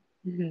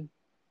 Mhm.